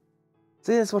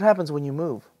 See, that's what happens when you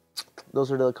move. Those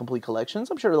are the complete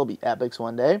collections. I'm sure there'll be epics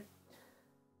one day.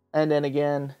 And then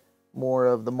again, more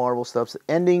of the Marvel stuff.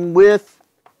 Ending with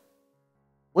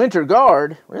Winter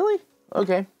Guard. Really?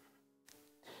 Okay.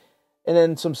 And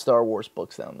then some Star Wars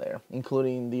books down there,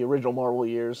 including the original Marvel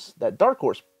years that Dark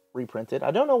Horse reprinted.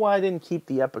 I don't know why I didn't keep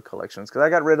the epic collections, because I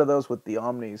got rid of those with the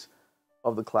Omnis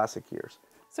of the classic years.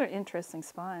 Those are interesting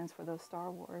spines for those Star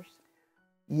Wars.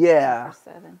 Yeah.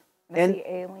 7. And I see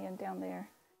Alien down there.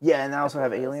 Yeah, and I also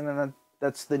have Alien, and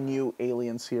That's the new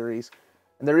Alien series.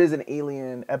 And there is an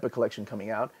Alien Epic Collection coming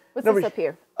out. What's this up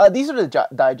here? These are the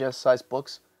digest-sized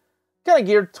books. Kind of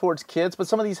geared towards kids, but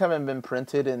some of these haven't been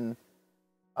printed in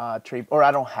trade, or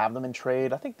I don't have them in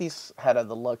trade. I think these had a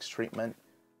deluxe treatment.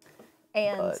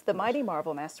 And the Mighty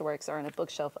Marvel Masterworks are on a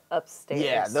bookshelf upstairs.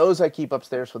 Yeah, those I keep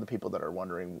upstairs for the people that are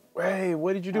wondering, hey,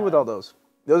 what did you do with all those?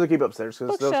 Those I keep upstairs.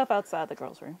 Bookshelf outside the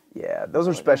girls' room. Yeah, those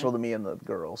are special to me and the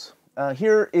girls.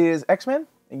 Here is X-Men,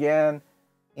 again,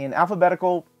 in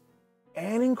alphabetical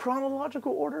and in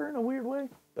chronological order in a weird way.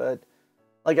 But,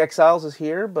 like, Exiles is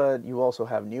here, but you also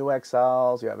have New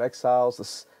Exiles, you have Exiles,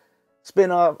 the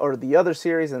spin-off, or the other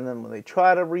series, and then when they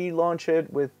try to relaunch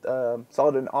it with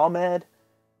Saladin Ahmed,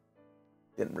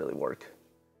 didn't really work.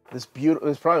 This beautiful,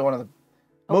 it's probably one of the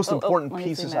most important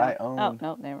pieces I own. Oh,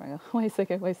 no, there we go. Wait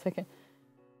a second.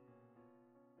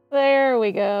 There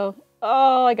we go.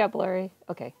 Oh, I got blurry.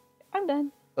 Okay, I'm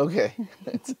done. Okay.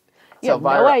 You have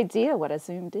no idea what I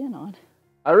zoomed in on.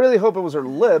 I really hope it was her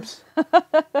lips. I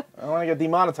don't want to get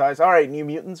demonetized. All right, New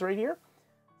Mutants right here.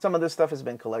 Some of this stuff has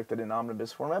been collected in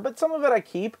omnibus format, but some of it I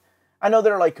keep. I know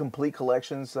there are like complete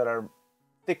collections that are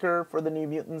thicker for the New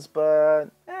Mutants, but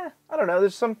I don't know.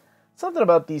 There's something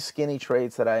about these skinny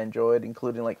trades that I enjoyed,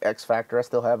 including like X Factor. I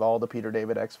still have all the Peter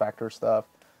David X Factor stuff,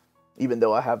 even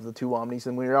though I have the 2 Omnis,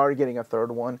 and we're already getting a 3rd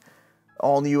one.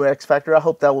 All new X Factor. I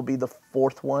hope that will be the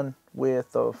 4th one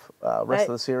with the rest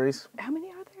of the series. How many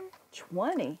are there?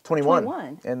 20.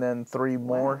 21. And then 3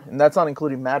 more. Wow. And that's not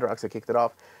including Madrox that kicked it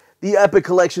off. The Epic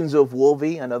Collections of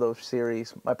Wolvie, another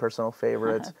series, my personal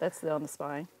favorite. That's on the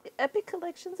spine. The Epic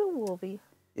Collections of Wolvie.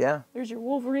 Yeah. There's your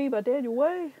Wolverine by Daniel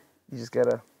Way. You just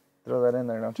gotta throw that in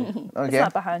there, don't you? Okay. It's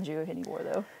not behind you anymore,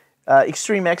 though.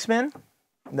 Extreme X-Men.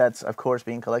 That's, of course,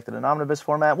 being collected in omnibus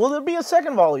format. Will there be a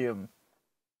 2nd volume?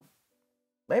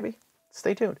 Maybe.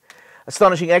 Stay tuned.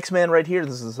 Astonishing X-Men right here.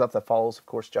 This is the stuff that follows, of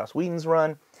course, Joss Whedon's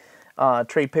run.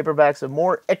 Trade paperbacks of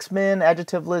more X-Men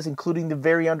adjective lists, including the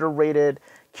very underrated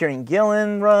Kieran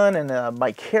Gillen run and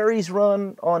Mike Carey's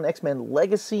run on X-Men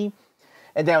Legacy.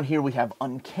 And down here we have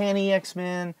Uncanny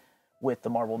X-Men with the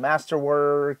Marvel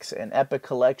Masterworks and Epic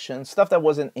Collection. Stuff that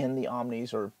wasn't in the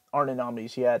Omnis or aren't in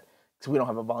Omnis yet, because we don't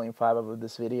have a Volume 5 of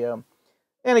this video.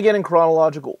 And again, in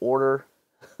chronological order.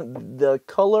 The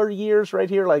color years right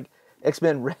here, like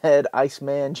X-Men Red,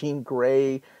 Iceman, Jean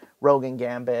Grey, Rogue and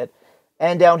Gambit.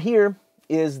 And down here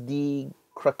is the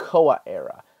Krakoa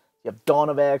era. You have Dawn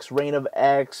of X, Reign of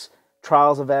X,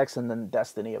 Trials of X, and then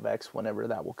Destiny of X, whenever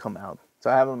that will come out.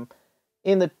 So I have them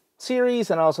in the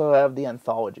series, and I also have the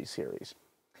anthology series.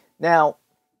 Now,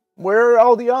 where are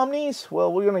all the Omnis?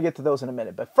 Well, we're going to get to those in a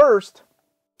minute. But first,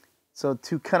 so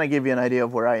to kind of give you an idea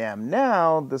of where I am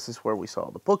now, this is where we saw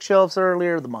the bookshelves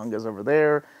earlier, the manga's over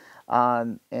there,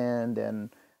 and then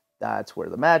that's where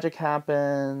the magic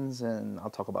happens, and I'll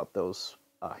talk about those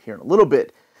here in a little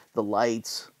bit. The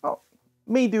lights,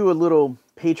 may do a little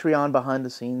Patreon behind the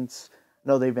scenes. I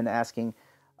know they've been asking,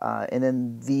 and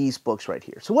then these books right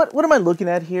here. So what am I looking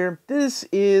at here? This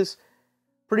is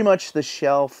pretty much the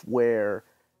shelf where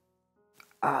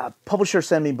publishers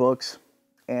send me books,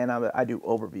 and I do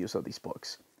overviews of these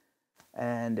books.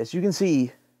 And as you can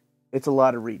see, it's a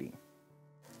lot of reading.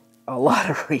 A lot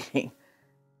of reading.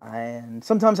 And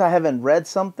sometimes I haven't read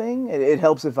something. It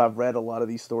helps if I've read a lot of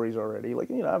these stories already.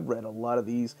 Like, I've read a lot of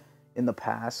these in the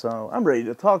past, so I'm ready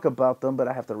to talk about them, but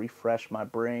I have to refresh my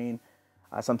brain.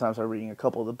 Sometimes I'm reading a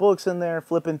couple of the books in there,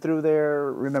 flipping through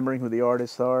there, remembering who the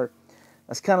artists are.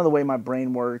 That's kind of the way my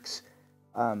brain works.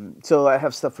 So I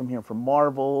have stuff from here from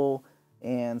Marvel,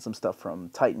 and some stuff from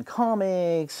Titan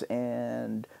Comics,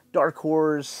 and Dark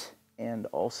Horse, and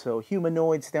also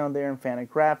Humanoids down there, and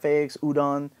Fantagraphics,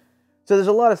 Udon. So there's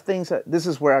a lot of things this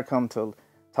is where I come to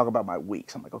talk about my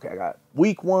weeks. I'm like, okay, I got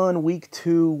week 1, week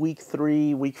 2, week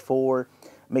 3, week 4.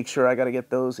 Make sure I got to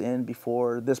get those in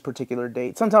before this particular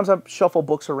date. Sometimes I shuffle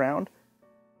books around.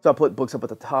 So I put books up at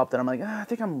the top, then I'm like, I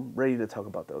think I'm ready to talk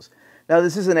about those. Now,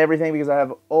 this isn't everything, because I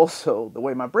have also, the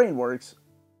way my brain works,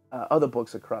 other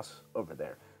books across over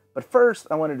there. But first,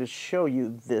 I wanted to show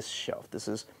you this shelf. This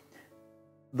is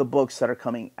the books that are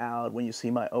coming out when you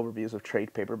see my overviews of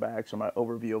trade paperbacks or my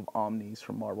overview of Omnis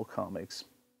from Marvel Comics.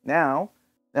 Now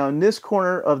in this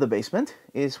corner of the basement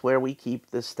is where we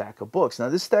keep this stack of books. Now,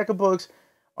 this stack of books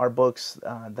are books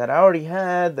that I already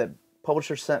had, that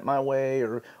publishers sent my way,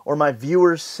 or my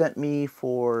viewers sent me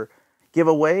for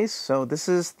giveaways. So this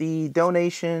is the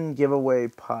donation giveaway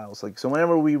piles. So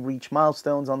whenever we reach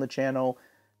milestones on the channel,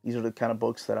 these are the kind of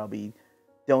books that I'll be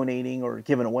donating, or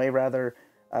giving away rather.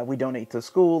 We donate to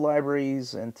school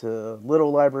libraries and to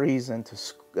little libraries and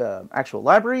to actual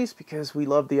libraries, because we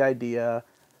love the idea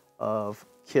of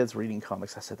kids reading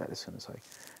comics. I said that as soon as I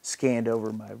scanned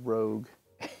over my Rogue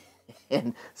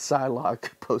and Psylocke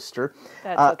poster.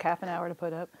 That took half an hour to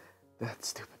put up. That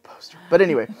stupid poster. But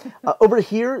anyway, over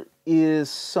here is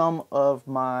some of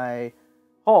my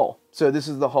haul. So this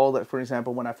is the haul that, for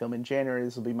example, when I film in January,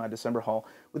 this will be my December haul.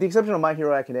 With the exception of My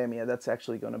Hero Academia, that's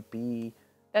actually going to be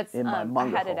in my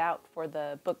manga I had haul. it out for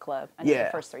the book club. I did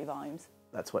the first 3 volumes.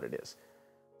 That's what it is.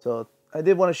 So I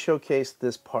did want to showcase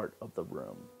this part of the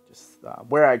room, just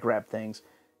where I grab things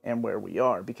and where we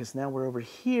are, because now we're over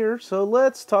here. So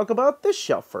let's talk about this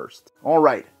shelf first. All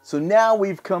right, so now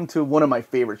we've come to one of my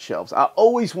favorite shelves. I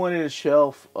always wanted a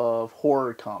shelf of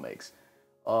horror comics,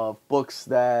 of books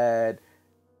that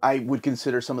I would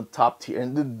consider some of the top tier.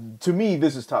 And to me,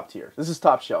 this is top tier. This is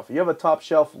top shelf. If you have a top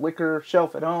shelf liquor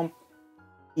shelf at home,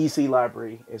 EC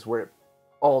Library is where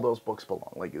all those books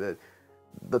belong. Like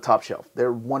the top shelf.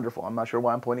 They're wonderful. I'm not sure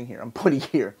why I'm pointing here. I'm pointing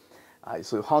here.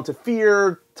 So Haunt of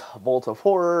Fear, Vault of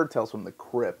Horror, Tales from the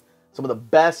Crypt. Some of the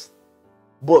best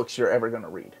books you're ever going to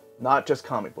read. Not just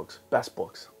comic books. Best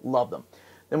books. Love them.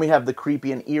 Then we have the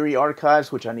Creepy and Eerie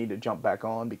Archives, which I need to jump back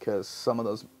on because some of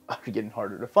those are getting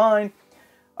harder to find.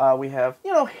 We have,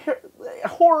 you know,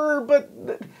 horror, but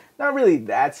not really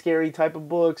that scary type of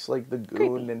books, like The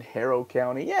Goon and Harrow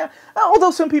County. Yeah, although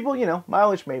some people, you know,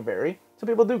 mileage may vary. Some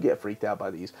people do get freaked out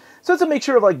by these. So it's a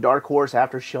mixture of like Dark Horse,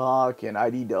 Aftershock, and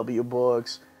IDW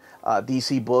books,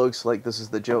 DC books, like this is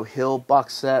the Joe Hill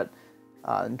box set,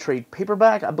 and trade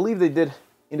paperback. I believe they did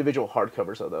individual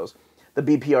hardcovers of those. The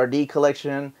BPRD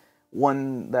collection,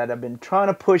 one that I've been trying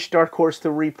to push Dark Horse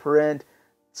to reprint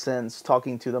since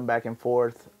talking to them back and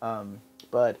forth,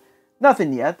 but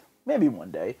nothing yet. Maybe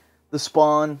one day. The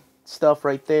Spawn stuff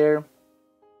right there.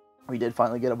 We did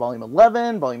finally get a Volume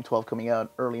 11, Volume 12 coming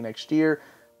out early next year.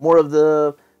 More of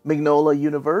the Mignola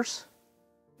universe,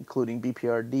 including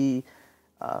BPRD,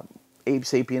 Abe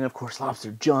Sapien, of course,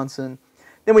 Lobster Johnson.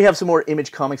 Then we have some more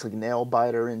Image comics like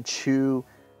Nailbiter and Chew,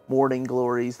 Morning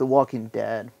Glories, The Walking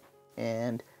Dead,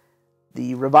 and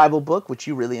the Revival book, which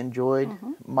you really enjoyed.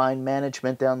 Mind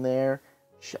Management down there.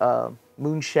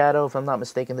 Moon Shadow, if I'm not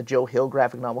mistaken, the Joe Hill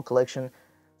graphic novel collection.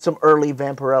 Some early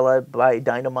Vampirella by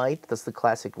Dynamite. That's the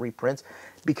classic reprints.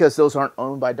 Because those aren't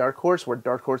owned by Dark Horse, where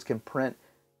Dark Horse can print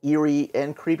Eerie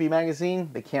and Creepy magazine,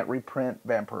 they can't reprint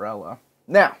Vampirella.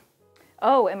 Now.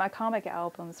 Oh, and my comic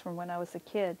albums from when I was a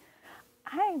kid.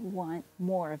 I want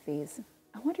more of these.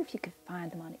 I wonder if you could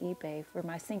find them on eBay for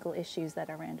my single issues that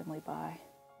I randomly buy.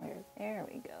 There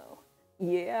we go.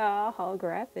 Yeah,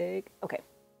 holographic. Okay.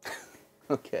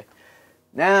 Okay.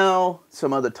 Now,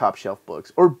 some other top shelf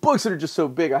books. Or books that are just so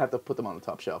big I have to put them on the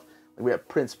top shelf. Like we have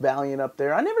Prince Valiant up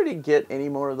there. I never did get any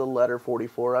more of the Letter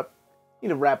 44 up. Need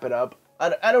to wrap it up.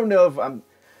 I don't know if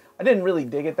I didn't really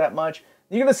dig it that much.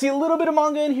 You're going to see a little bit of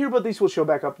manga in here, but these will show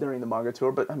back up during the manga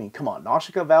tour. But, I mean, come on.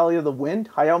 Nausicaa Valley of the Wind,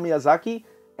 Hayao Miyazaki,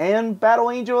 and Battle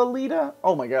Angel Alita.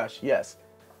 Oh my gosh, yes.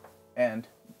 And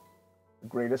the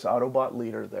greatest Autobot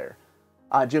leader there.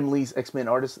 Jim Lee's X-Men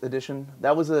Artist Edition.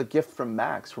 That was a gift from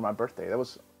Max for my birthday. That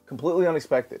was completely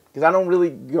unexpected, because I don't really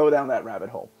go down that rabbit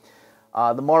hole.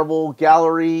 The Marvel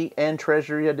Gallery and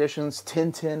Treasury editions.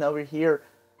 Tintin over here.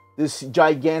 This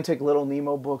gigantic Little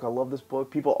Nemo book. I love this book.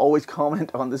 People always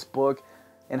comment on this book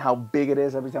and how big it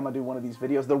is every time I do one of these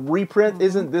videos. The reprint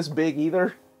isn't this big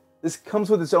either. This comes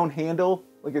with its own handle,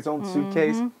 like its own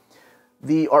suitcase.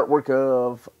 The artwork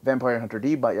of Vampire Hunter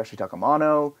D by Yoshitaka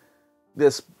Amano.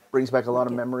 This brings back a lot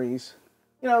of memories.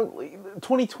 You know,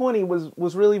 2020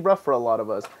 was really rough for a lot of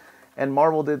us. And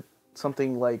Marvel did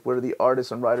something like where the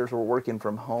artists and writers were working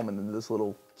from home, and then this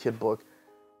little kid book.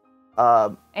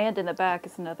 And in the back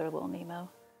is another Little Nemo.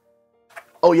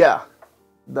 Oh yeah.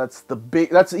 That's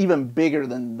even bigger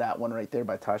than that one right there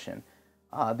by Taishin.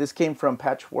 This came from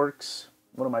Patchworks,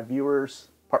 one of my viewers.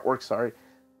 Partworks, sorry.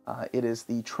 It is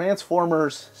the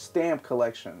Transformers stamp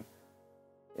collection.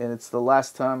 And it's the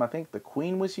last time I think the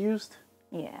Queen was used.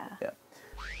 Yeah. Yeah.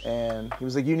 And he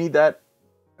was like, you need that.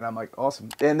 And I'm like, awesome.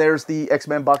 And there's the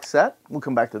X-Men box set. We'll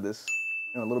come back to this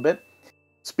in a little bit.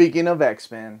 Speaking of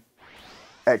X-Men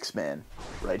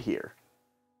right here.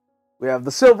 We have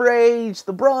the Silver Age,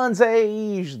 the Bronze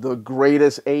Age, the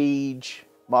Greatest Age,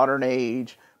 Modern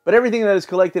Age, but everything that is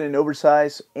collected in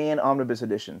oversized and omnibus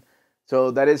edition.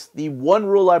 So that is the one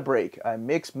rule I break. I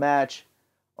mix match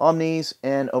omnis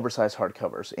and oversized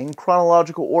hardcovers in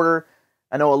chronological order.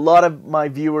 I know a lot of my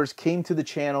viewers came to the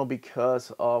channel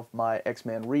because of my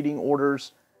X-Men reading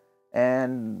orders,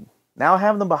 and now I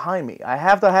have them behind me. I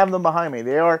have to have them behind me.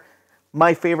 They are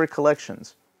my favorite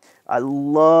collections. I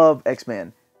love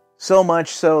X-Men. So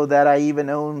much so that I even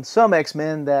own some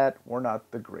X-Men that were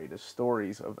not the greatest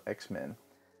stories of X-Men.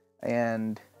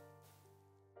 And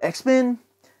X-Men,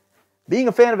 being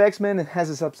a fan of X-Men, it has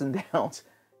its ups and downs.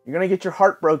 You're going to get your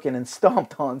heart broken and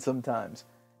stomped on sometimes.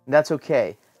 And that's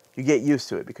okay. You get used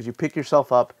to it because you pick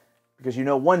yourself up because you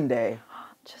know one day...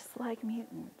 Just like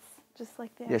mutants. Just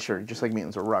like that. Yeah, sure. Just like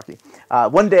mutants or Rocky.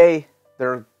 One day,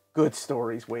 there are good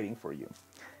stories waiting for you.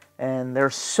 And there are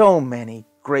so many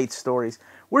great stories.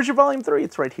 Where's your Volume 3?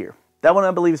 It's right here. That one,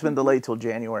 I believe, has been delayed till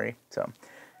January.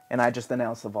 And I just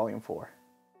announced the Volume 4.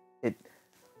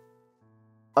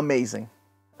 Amazing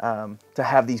to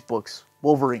have these books.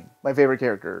 Wolverine, my favorite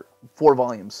character, 4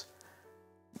 volumes.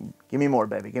 Give me more,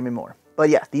 baby. Give me more. But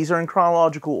yeah, these are in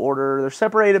chronological order. They're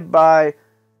separated by,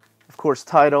 of course,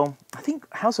 title. I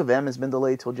think House of M has been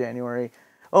delayed till January.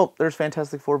 Oh, there's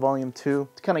Fantastic Four Volume 2.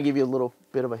 To kind of give you a little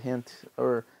bit of a hint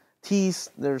or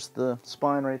tease, there's the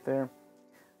spine right there.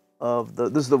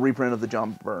 This is the reprint of the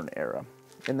John Byrne era.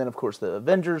 And then, of course, the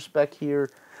Avengers back here.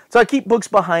 So I keep books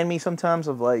behind me sometimes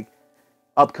of, like,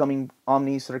 upcoming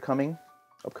Omnis that are coming.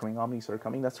 Upcoming Omnis that are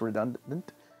coming. That's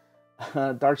redundant.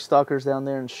 Darkstalkers down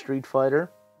there and Street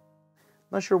Fighter.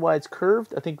 Not sure why it's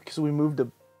curved. I think because we moved a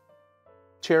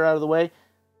chair out of the way.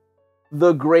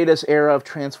 The greatest era of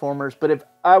Transformers. But if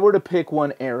I were to pick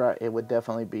one era, it would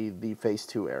definitely be the Phase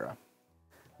 2 era.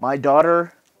 My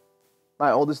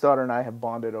oldest daughter and I have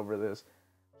bonded over this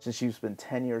since she's been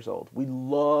 10 years old. We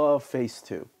love Phase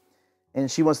 2. And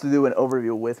she wants to do an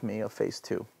overview with me of Phase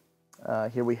 2.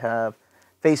 Here we have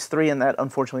Phase 3, and that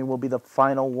unfortunately will be the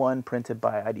final one printed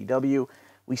by IDW.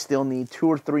 We still need 2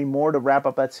 or 3 more to wrap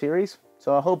up that series.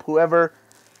 So I hope whoever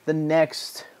the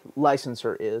next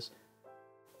licensor is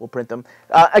will print them.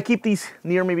 I keep these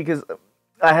near me because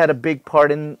I had a big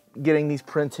part in getting these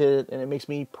printed, and it makes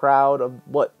me proud of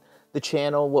what the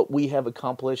channel, what we have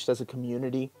accomplished as a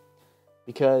community.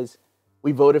 Because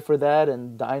we voted for that,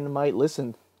 and Dynamite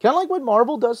listened. Kind of like what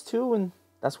Marvel does too, and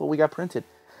that's what we got printed.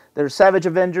 There's Savage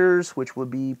Avengers, which will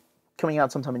be coming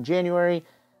out sometime in January.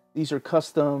 These are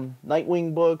custom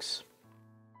Nightwing books.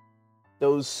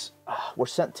 Those were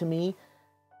sent to me.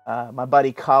 My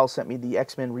buddy Kyle sent me the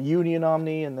X-Men Reunion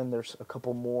Omni, and then there's a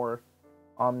couple more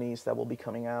Omnis that will be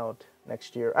coming out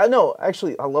next year.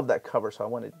 Actually, I love that cover, so I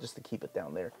wanted just to keep it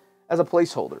down there as a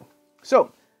placeholder.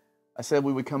 So, I said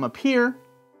we would come up here,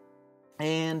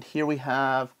 and here we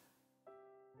have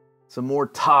some more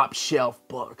top shelf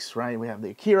books, right? We have the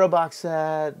Akira box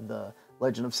set, the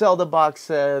Legend of Zelda box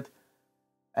set,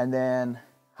 and then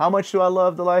How Much Do I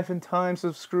Love the Life and Times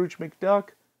of Scrooge McDuck?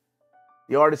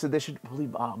 The Artist Edition, I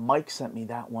believe Mike sent me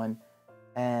that one.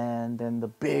 And then the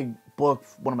big book,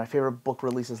 one of my favorite book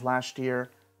releases last year.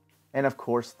 And of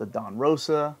course, the Don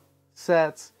Rosa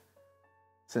sets.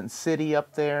 Sin City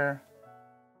up there.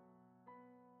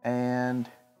 And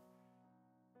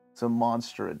some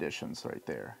monster editions right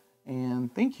there.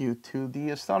 And thank you to the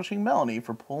Astonishing Melanie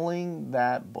for pulling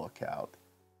that book out.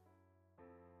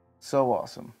 So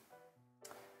awesome.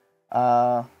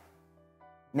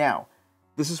 Now,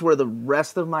 this is where the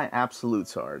rest of my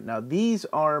absolutes are. Now, these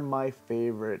are my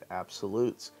favorite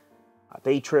absolutes.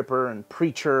 Day Tripper and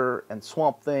Preacher and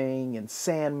Swamp Thing and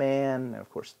Sandman. And of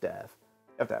course, Death.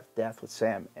 You have to have Death with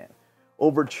Sandman.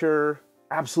 Overture,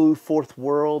 Absolute Fourth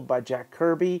World by Jack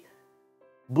Kirby.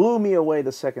 Blew me away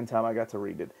the second time I got to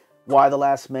read it. Why the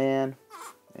Last Man.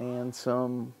 And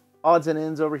some odds and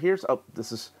ends over here. So,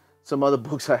 this is some other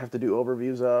books I have to do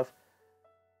overviews of.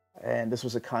 And this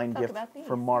was a kind gift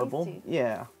from Marvel.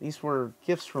 Yeah, these were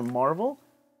gifts from Marvel.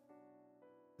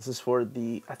 This is for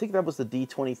the, I think that was the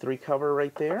D23 cover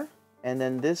right there. And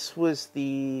then this was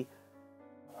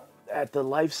at the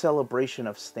life celebration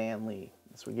of Stan Lee.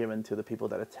 These were given to the people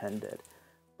that attended.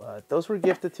 But those were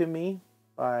gifted to me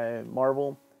by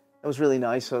Marvel. It was really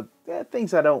nice. So,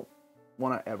 things I don't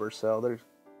want to ever sell. They're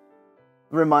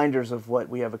reminders of what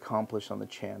we have accomplished on the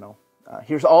channel.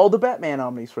 Here's all the Batman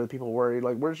Omnis for the people worried,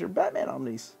 like, where's your Batman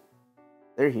Omnis?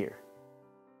 They're here.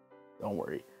 Don't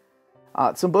worry.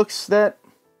 Some books that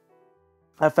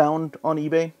I found on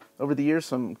eBay over the years,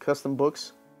 some custom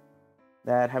books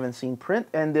that haven't seen print.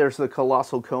 And there's the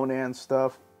Colossal Conan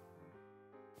stuff.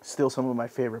 Still some of my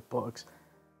favorite books.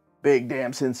 Big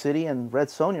Damn Sin City and Red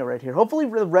Sonja right here. Hopefully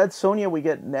the Red Sonja we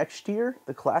get next year,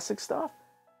 the classic stuff.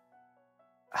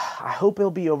 I hope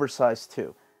it'll be oversized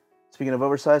too. Speaking of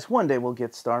oversized, one day we'll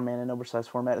get Starman in oversized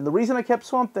format. And the reason I kept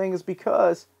Swamp Thing is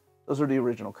because those are the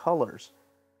original colors.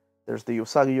 There's the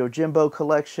Usagi Yojimbo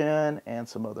collection and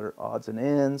some other odds and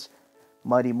ends.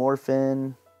 Mighty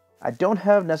Morphin. I don't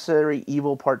have Necessary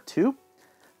Evil Part 2.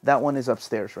 That one is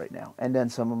upstairs right now. And then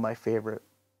some of my favorite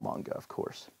manga, of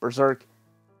course. Berserk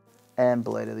and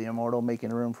Blade of the Immortal, making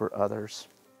room for others.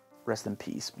 Rest in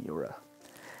peace, Miura.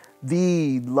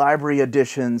 the library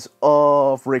editions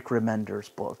of Rick Remender's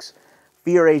books.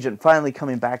 Fear Agent finally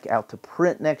coming back out to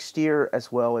print next year,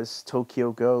 as well as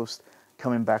Tokyo Ghost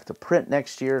coming back to print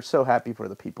next year. So happy for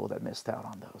the people that missed out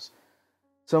on those.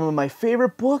 Some of my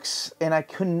favorite books, and I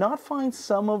could not find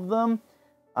some of them,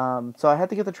 so I had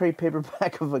to get the trade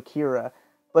paperback of Akira.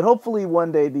 But hopefully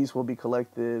one day these will be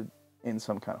collected in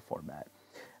some kind of format.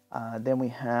 Then we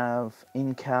have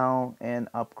In-Count and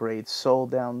Upgrade Soul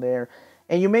down there.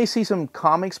 And you may see some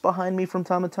comics behind me from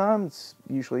time to time. It's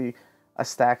usually a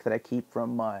stack that I keep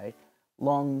from my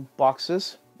long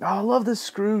boxes. Oh, I love this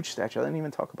Scrooge statue. I didn't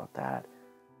even talk about that.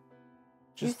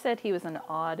 You said he was an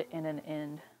odd and an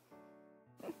end.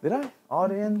 Did I?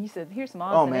 Odd end? You said, here's some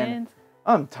odds and ends.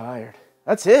 I'm tired.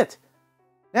 That's it.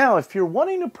 Now, if you're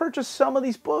wanting to purchase some of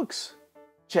these books,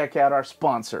 check out our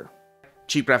sponsor.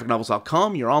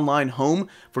 CheapGraphicNovels.com, your online home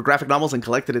for graphic novels and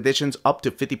collected editions up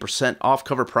to 50% off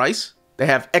cover price. They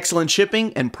have excellent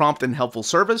shipping and prompt and helpful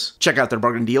service. Check out their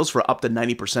bargain deals for up to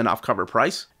 90% off cover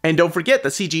price. And don't forget that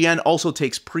CGN also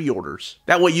takes pre-orders.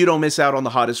 That way you don't miss out on the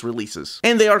hottest releases.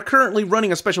 And they are currently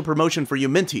running a special promotion for you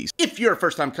Minties. If you're a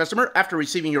first-time customer, after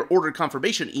receiving your order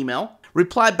confirmation email,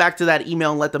 reply back to that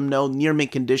email and let them know Near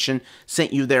Mint Condition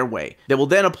sent you their way. They will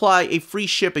then apply a free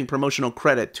shipping promotional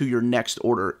credit to your next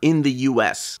order in the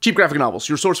US. Cheap Graphic Novels,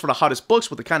 your source for the hottest books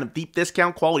with the kind of deep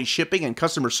discount, quality shipping, and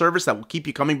customer service that will keep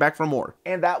you coming back for more.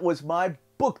 And that was my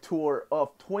book tour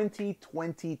of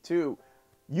 2022.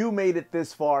 You made it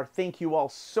this far. Thank you all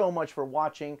so much for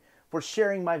watching, for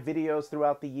sharing my videos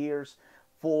throughout the years,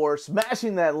 for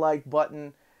smashing that like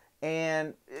button,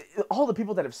 and all the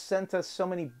people that have sent us so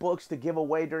many books to give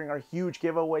away during our huge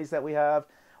giveaways that we have,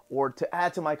 or to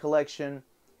add to my collection.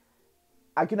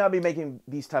 I could not be making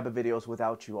these type of videos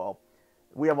without you all.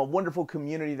 We have a wonderful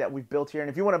community that we've built here, and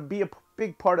if you want to be a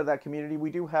big part of that community,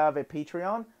 we do have a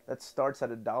Patreon that starts at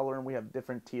 $1, and we have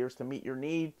different tiers to meet your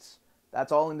needs.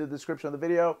 That's all in the description of the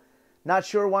video. Not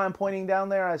sure why I'm pointing down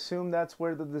there. I assume that's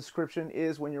where the description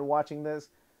is when you're watching this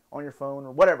on your phone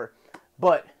or whatever.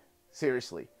 But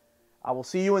seriously, I will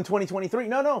see you in 2023.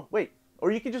 No, wait. Or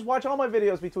you can just watch all my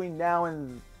videos between now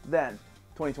and then,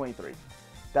 2023.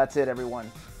 That's it,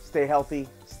 everyone. Stay healthy,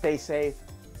 stay safe.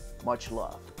 Much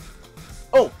love.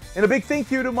 Oh, and a big thank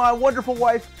you to my wonderful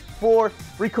wife for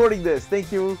recording this.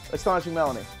 Thank you, Astonishing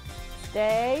Melanie.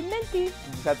 Stay minty. You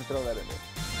just have to throw that in there.